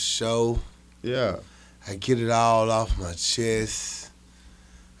of the show. Yeah. I get it all off my chest.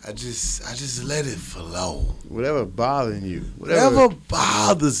 I just let it flow. Whatever bothering you. Whatever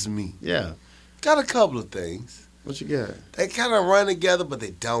bothers me. Yeah. Got a couple of things. What you got? They kind of run together, but they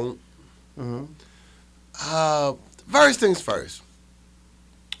don't. Uh-huh. First things first.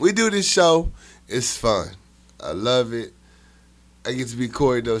 We do this show. It's fun. I love it. I get to be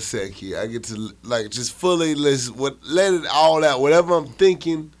Corey Dosecki. I get to just fully let it all out. Whatever I'm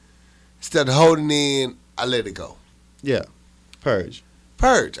thinking, instead of holding in, I let it go. Yeah. Purge.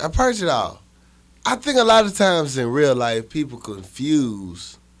 I purge it all. I think a lot of times in real life, people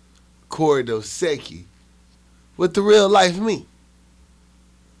confuse Corey Dosecki with the real life me.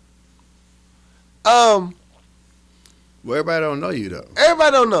 Well, everybody don't know you though.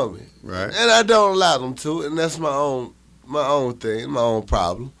 Everybody don't know me, Right. and I don't allow them to, and that's my own thing, my own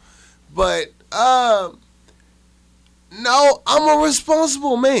problem. But no, I'm a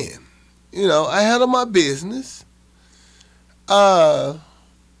responsible man. You know, I handle my business.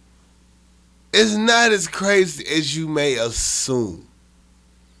 It's not as crazy as you may assume.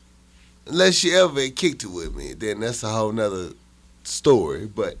 Unless you ever kicked it with me, then that's a whole nother story.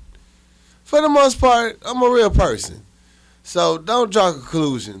 But for the most part, I'm a real person. So don't draw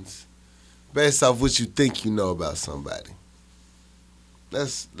conclusions based off what you think you know about somebody.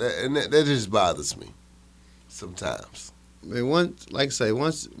 That just bothers me sometimes. I mean, once they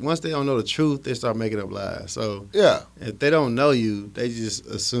don't know the truth, they start making up lies. So Yeah, if they don't know you, they just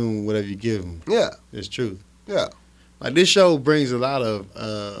assume whatever you give them yeah, is truth. yeah. Like this show brings a lot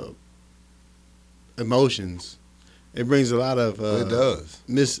of emotions. It brings a lot of It does.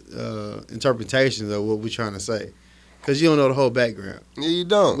 misinterpretations of what we're trying to say, because you don't know the whole background. Yeah, you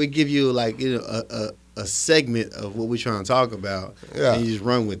don't. We give you a segment of what we're trying to talk about, Yeah. and you just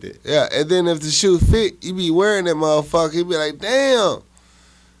run with it. Yeah, and then if the shoe fit, you be wearing that motherfucker. You be like, damn,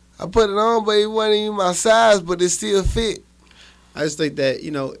 I put it on, but it wasn't even my size, but it still fit. I just think that,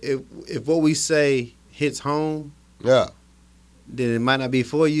 you know, if what we say hits home, Yeah, then it might not be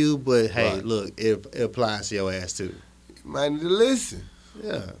for you, but hey, Right. look, it applies to your ass too. you might need to listen.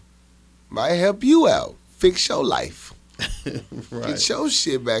 Yeah. Might help you out. Fix your life. Right. Get your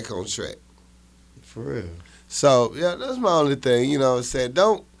shit back on track. For real. So, yeah, that's my only thing. You know what I'm saying?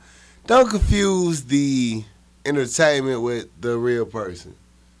 Don't confuse the entertainment with the real person.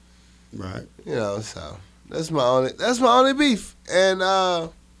 Right. You know, so that's my only beef. And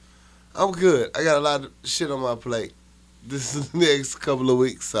I'm good. I got a lot of shit on my plate this is the next couple of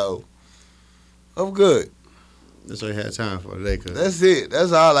weeks, so I'm good. That's all you had time for today, cuz. That's it.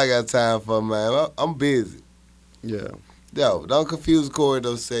 That's all I got time for, man. I'm busy. Yeah. Yo, don't confuse Corey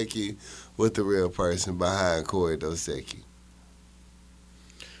Dosecki with the real person behind Corey Dosecki.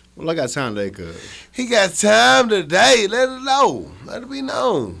 Well, I got time today, cuz. He got time today. Let it know. Let it be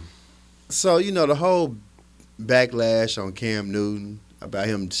known. So, you know, the whole backlash on Cam Newton about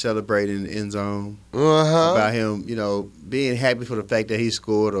him celebrating in the end zone, Uh-huh. about him, you know, being happy for the fact that he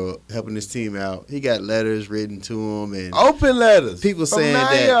scored or helping his team out. He got letters written to him and Open letters. people from saying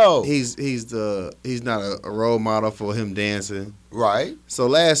Nayo. that he's not a role model for him dancing. Right. So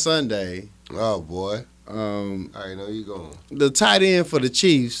last Sunday, Oh, boy. I I know you going. the tight end for the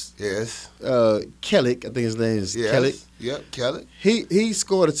Chiefs, Yes. Kellick, I think his name is Yes. Kellick. Yep, Kelly. He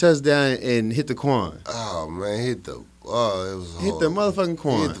scored a touchdown and hit the Quan. Oh, man, hit the... Oh, it was Hit the horrible. motherfucking He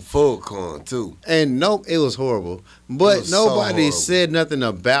Quan. hit the full corn, too. And nope, it was horrible. But It was so nobody horrible. said nothing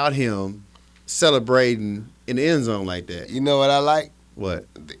about him celebrating in the end zone like that. You know what I like? What?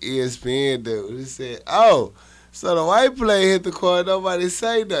 The ESPN dude. He said, oh, so the white player hit the corn, nobody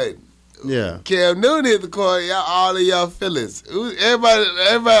say nothing. Yeah. Cam Newton hit the corn, y'all, all of y'all feelings. Everybody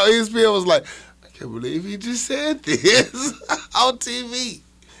on ESPN was like, I can't believe he just said this on TV.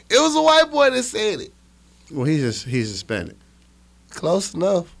 It was a white boy that said it. Well, he's Hispanic. Close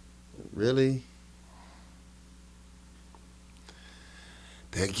enough. Really?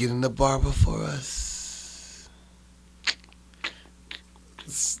 They're getting the barber for us.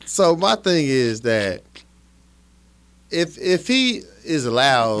 So my thing is that if he is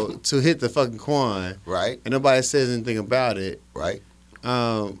allowed to hit the fucking Quan Right, and nobody says anything about it, right.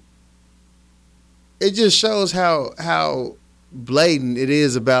 it just shows how blatant it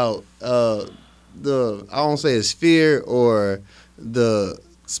is about the, I don't say it's fear or the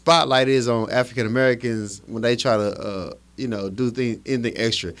spotlight is on African Americans when they try to do anything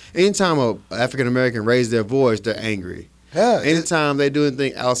extra. Anytime a African American raise their voice, they're angry. Yeah, Anytime they do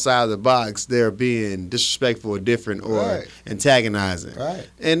anything outside the box, they're being disrespectful or different or Right. antagonizing. right.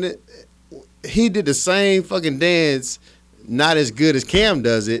 And he did the same fucking dance, not as good as Cam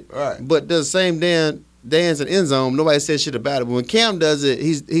does it, Right. but does the same dance in end zone. Nobody says shit about it. But when Cam does it,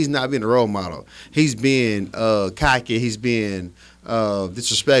 he's not being a role model. He's being cocky. He's being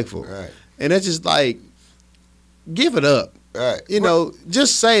disrespectful. Right, And that's just like, give it up. right. You know,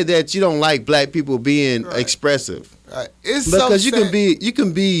 just say that you don't like black people being Right. expressive. Right. It's Because so you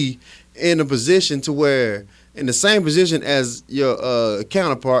can be in a position to where in the same position as your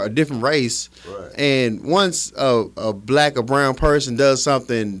counterpart, a different race, Right. and once a black or brown person does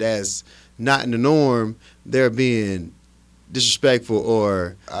something that's not in the norm, they're being disrespectful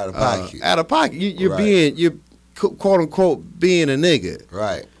or Out of pocket. Out of pocket. You're Right. you're quote unquote being a nigga.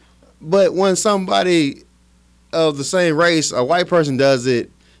 Right. But when somebody of the same race, a white person does it,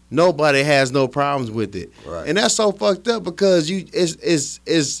 nobody has no problems with it. Right. And that's so fucked up because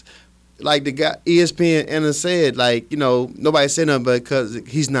it's like the guy ESPN Anna said, like, you know, nobody said nothing because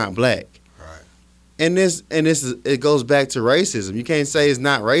he's not black. Right. And it goes back to racism. You can't say it's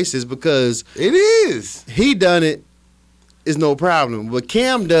not racist because It is. he done it is no problem. But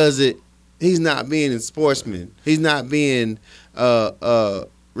Cam does it, he's not being a sportsman. He's not being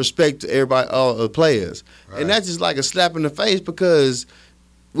respect to everybody, all the players. Right. And that's just like a slap in the face because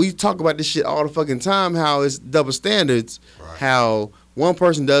we talk about this shit all the fucking time, how it's double standards, Right. how one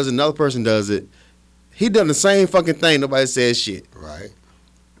person does it, another person does it. He done the same fucking thing, nobody says shit. Right.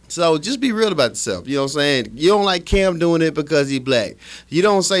 So just be real about yourself. You know what I'm saying? You don't like Cam doing it because he black. You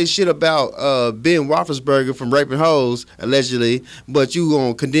don't say shit about Ben Roethlisberger from raping hoes, allegedly, but you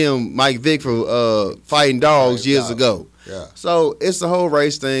gonna condemn Mike Vick for fighting dogs years ago. Yeah. So it's the whole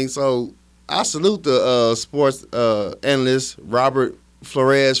race thing. So I salute the sports analyst Robert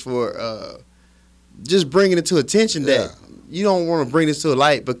Flores for just bringing it to attention that Yeah. you don't want to bring this to a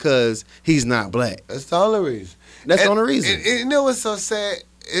light because he's not black. That's the only reason. That's the only reason. And you know what's so sad?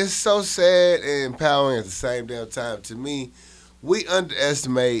 it's so sad and empowering at the same damn time. To me, we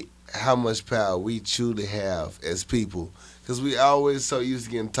underestimate how much power we truly have as people because we always so used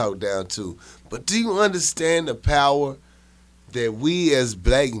to getting talked down to. But do you understand the power that we as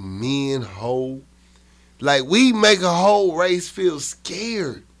black men hold? Like, we make a whole race feel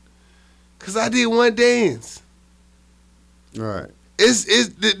scared. Because I did one dance. Right. It's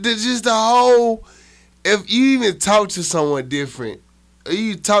just the whole, if you even talk to someone different, or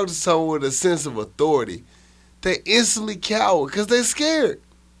you talk to someone with a sense of authority, they instantly cower because they're scared.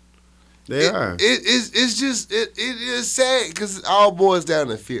 They are. It's just, it is sad because it all boils down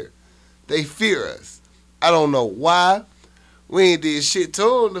to fear. They fear us. I don't know why. We ain't did shit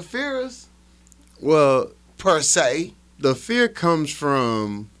to them to fear us. Well, per se. The fear comes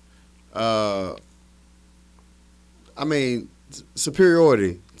from,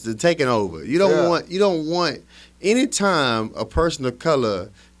 superiority, the taking over. You don't want anytime a person of color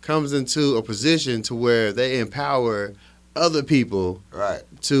comes into a position to where they empower other people right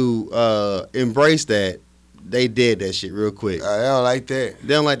to embrace that. They did that shit real quick. They don't like that.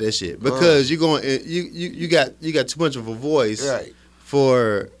 They don't like that shit because you got too much of a voice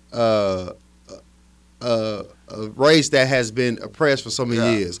for a race that has been oppressed for so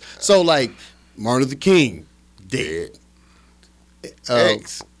many years. So like Martin Luther King, dead.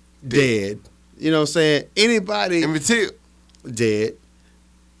 X, dead. You know what I'm saying? Anybody, Emmett Till, dead.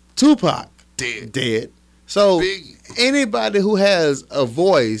 Tupac, dead. So anybody who has a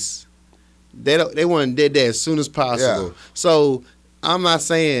voice, they want to dead that as soon as possible. Yeah. So I'm not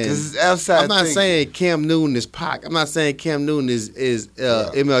saying outside. I'm not saying Cam Newton is Pac. I'm not saying Cam Newton is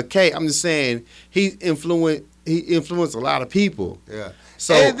MLK. I'm just saying he influenced a lot of people. Yeah.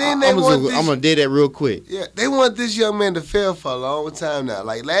 So I'm gonna do that real quick. Yeah, they want this young man to fail for a long time now.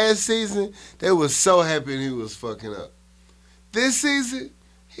 Like last season, they was so happy he was fucking up. This season,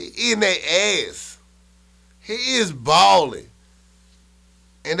 he in their ass. He is balling.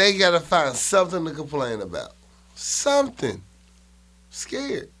 And they got to find something to complain about. Something.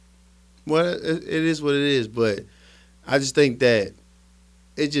 Scared. Well, it is what it is, but I just think that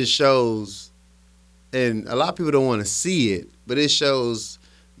it just shows, and a lot of people don't want to see it, but it shows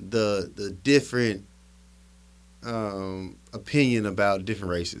the different opinion about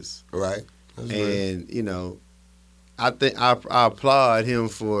different races. Right. And, you know, I think I applaud him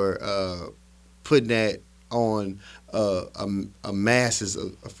for putting that on a masses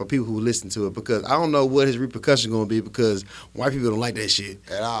for people who listen to it, because I don't know what his repercussion going to be, because white people don't like that shit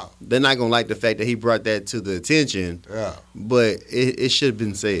at all. They're not going to like the fact that he brought that to the attention. Yeah. But it should have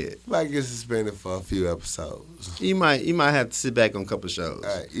been said. Might get suspended for a few episodes. You might have to sit back on a couple of shows.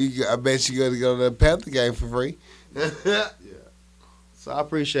 All right. I bet you going to go to the Panther game for free. Yeah. So I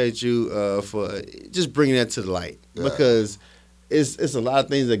appreciate you for just bringing that to the light, because it's a lot of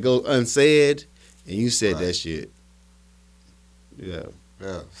things that go unsaid, and you said that shit. Yeah.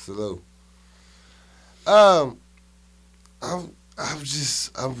 Yeah. Salute. I'm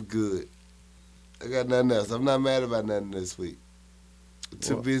good. I got nothing else. I'm not mad about nothing this week.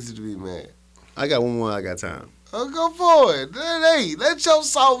 Too busy to be mad. I got one more. I got time. Oh, go for it. Hey, let your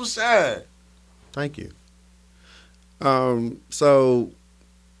soul shine. Thank you. So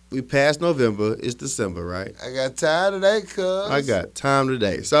we passed November. It's December, right? I got time today, cuz. I got time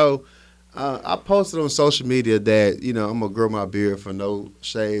today. So I posted on social media that, you know, I'm going to grow my beard for No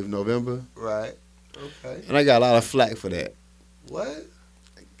Shave November. Right. Okay. And I got a lot of flack for that. What?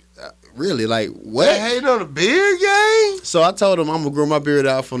 Really? Like, what? They hating on the beard game? So I told them I'm going to grow my beard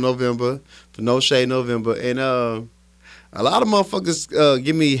out for November, for No Shave November. And a lot of motherfuckers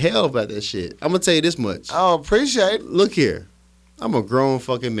give me hell about that shit. I'm going to tell you this much. I don't appreciate it. Look here. I'm a grown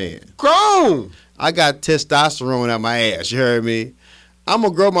fucking man. Grown? I got testosterone out my ass. You heard me? I'm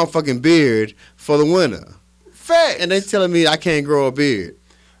going to grow my fucking beard for the winter. Fact. And they telling me I can't grow a beard.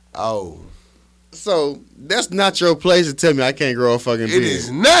 Oh. So that's not your place to tell me I can't grow a fucking beard. It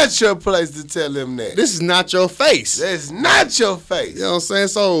is not your place to tell them that. This is not your face. That's not your face. You know what I'm saying?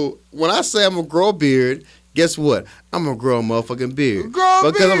 So when I say I'm going to grow a beard, guess what? I'm going to grow a motherfucking beard.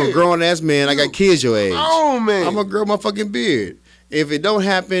 Because I'm a grown-ass man. I got kids your age. Oh, man. I'm going to grow my fucking beard. If it don't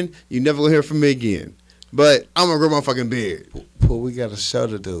happen, you never going to hear from me again. But I'm going to grow my fucking beard. But we got a show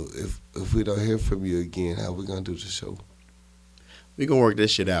to do. If we don't hear from you again, how we going to do the show? We going to work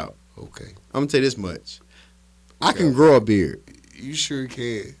this shit out. Okay. I'm going to tell you this much. I can grow a beard. You sure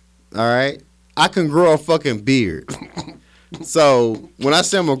can. All right? I can grow a fucking beard. So when I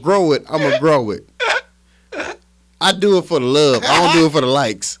say I'm going to grow it, I'm going to grow it. I do it for the love. I don't do it for the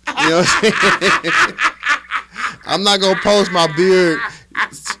likes. You know what I'm saying? I'm not going to post my beard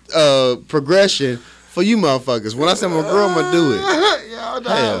progression for you motherfuckers. When I say I'm going to grow, I'm going to do it. Y'all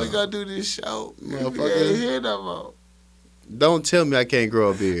don't know how we gonna do this show. Motherfucker. Ain't here no more. Don't tell me I can't grow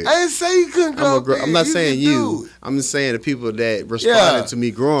a beard. I didn't say you couldn't grow a beard. I'm not saying can you. do it. I'm just saying the people that responded to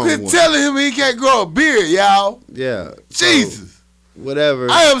me growing Quit one. telling him he can't grow a beard, y'all. Yeah. Jesus. So, whatever.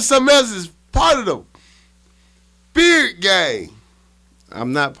 I am something else is part of the beard game.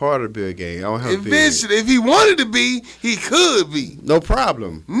 I'm not part of the beard game. I don't have a beard. Eventually, if he wanted to be, he could be. No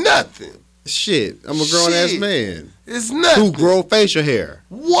problem. Nothing. Shit. I'm a grown ass Shit. man. It's nothing. Who grow facial hair.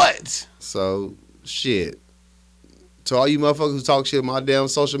 What? So, shit. To all you motherfuckers who talk shit on my damn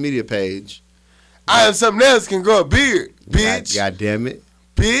social media page. I am something else can grow a beard, bitch. God damn it.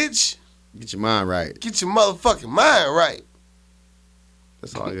 Bitch. Get your mind right. Get your motherfucking mind right.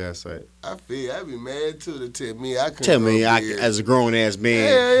 That's all I gotta say. I feel I'd be mad too to tell me I couldn't Tell grow me, a beard. as a grown ass man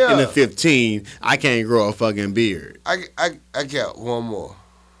Yeah. in the 15, I can't grow a fucking beard. I got one more.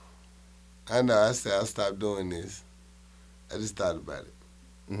 I know I said I stopped doing this. I just thought about it.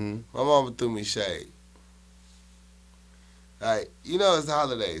 Mm-hmm. My mama threw me shade. Like, you know it's the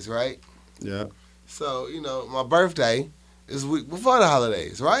holidays, right? Yeah. So, you know, my birthday is a week before the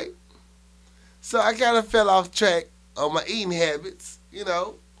holidays, right? So I kind of fell off track on my eating habits, you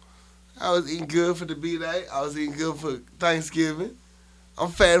know. I was eating good for the B-Day. I was eating good for Thanksgiving. I'm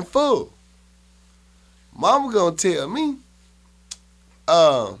fat and full. Mama gonna tell me,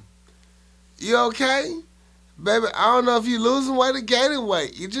 you okay? Baby, I don't know if you losing weight or gaining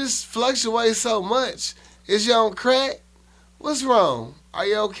weight. You just fluctuate so much. Is you on crack? What's wrong? Are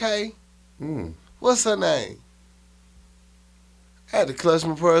you okay? What's her name? I had to clutch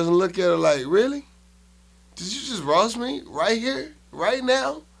my purse and look at her like, really? Did you just roast me right here, right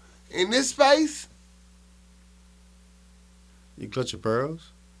now, in this space? You clutch your pearls?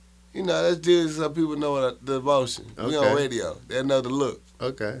 You know, that's just so people know the emotion. We on Okay. radio. They know the look.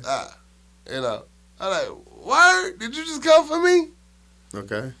 Okay. You know. I'm like, word? Did you just come for me?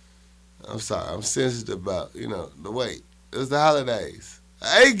 Okay. I'm sorry. I'm sensitive about, you know, the weight. It was the holidays.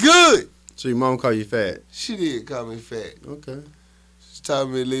 I ate good. So your mom called you fat? She did call me fat. Okay. She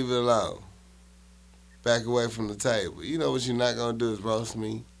told me to leave it alone. Back away from the table. You know what you're not going to do is roast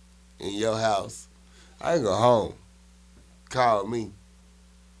me in your house. I ain't go home. Call me.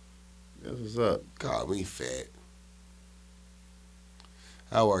 That's what's up. Call me fat.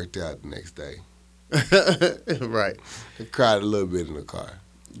 I worked out the next day. Right. I cried a little bit in the car.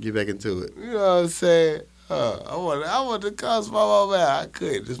 Get back into it. You know what I'm saying? I wanted to cuss my mama out. I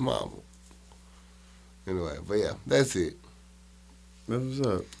couldn't. This mama. Anyway, but yeah, that's it. That's what's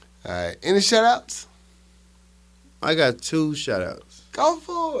up. All right. Any shout-outs? I got 2 shout-outs. Go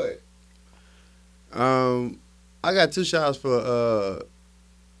for it. I got 2 shout-outs for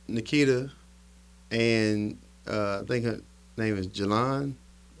Nikita and I think her name is Jalan.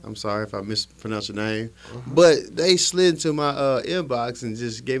 I'm sorry if I mispronounced your name. Mm-hmm. But they slid into my inbox and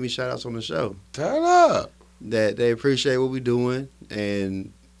just gave me shout-outs on the show. Turn up. That they appreciate what we're doing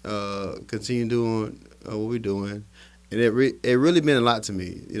and continue doing what we're doing. And it really meant a lot to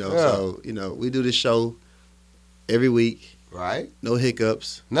me. You know, Yeah. So, you know, we do this show every week. Right? No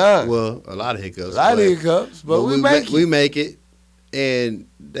hiccups. None. Well, a lot of hiccups. A lot of hiccups, but we make it. We make it. And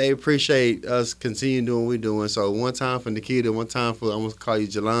they appreciate us continuing doing what we're doing. So one time for Nikita, one time for, I'm going to call you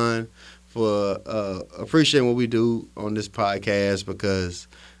Jalan, for appreciating what we do on this podcast because,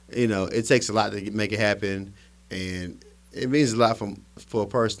 you know, it takes a lot to make it happen. And it means a lot for a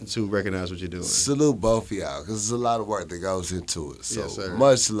person to recognize what you're doing. Salute both of y'all because there's a lot of work that goes into it. So Yes, sir.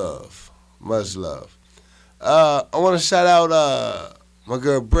 much love. Much love. I want to shout out my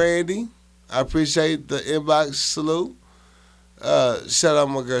girl Brandy. I appreciate the inbox salute. Shout out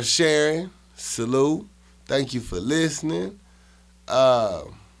my girl Sharon. Salute. Thank you for listening. I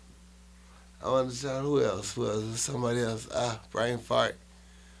want to shout out who else? Somebody else. Brain fart.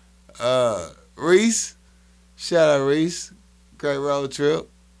 Reese. Shout out Reese. Great road trip.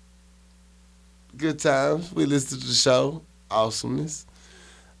 Good times. We listened to the show. Awesomeness.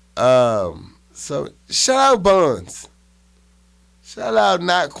 So shout out Buns. Shout out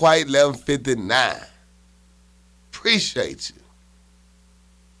Not Quite 1159. Appreciate you.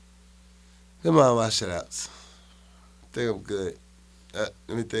 Them are my shout outs. I think I'm good. Let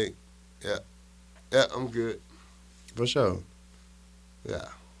me think. Yeah, I'm good. For sure. Yeah.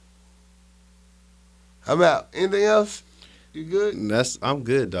 I'm out. Anything else? You good? I'm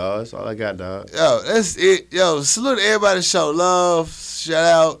good, dog. That's all I got, dog. Yo, that's it. Yo, salute to everybody. Show love. Shout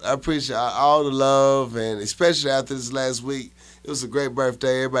out. I appreciate all the love, and especially after this last week, it was a great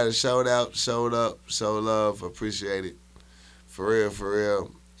birthday. Everybody showed out, showed up, showed love. Appreciate it. For real, for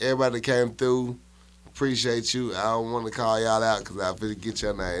real. Everybody that came through, appreciate you. I don't want to call y'all out because I feel get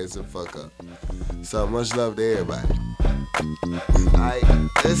your ass and fuck up. So much love to everybody. Alright,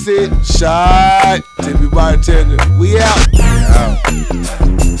 that's it. Shot. Tippy Bartender. We out. Out.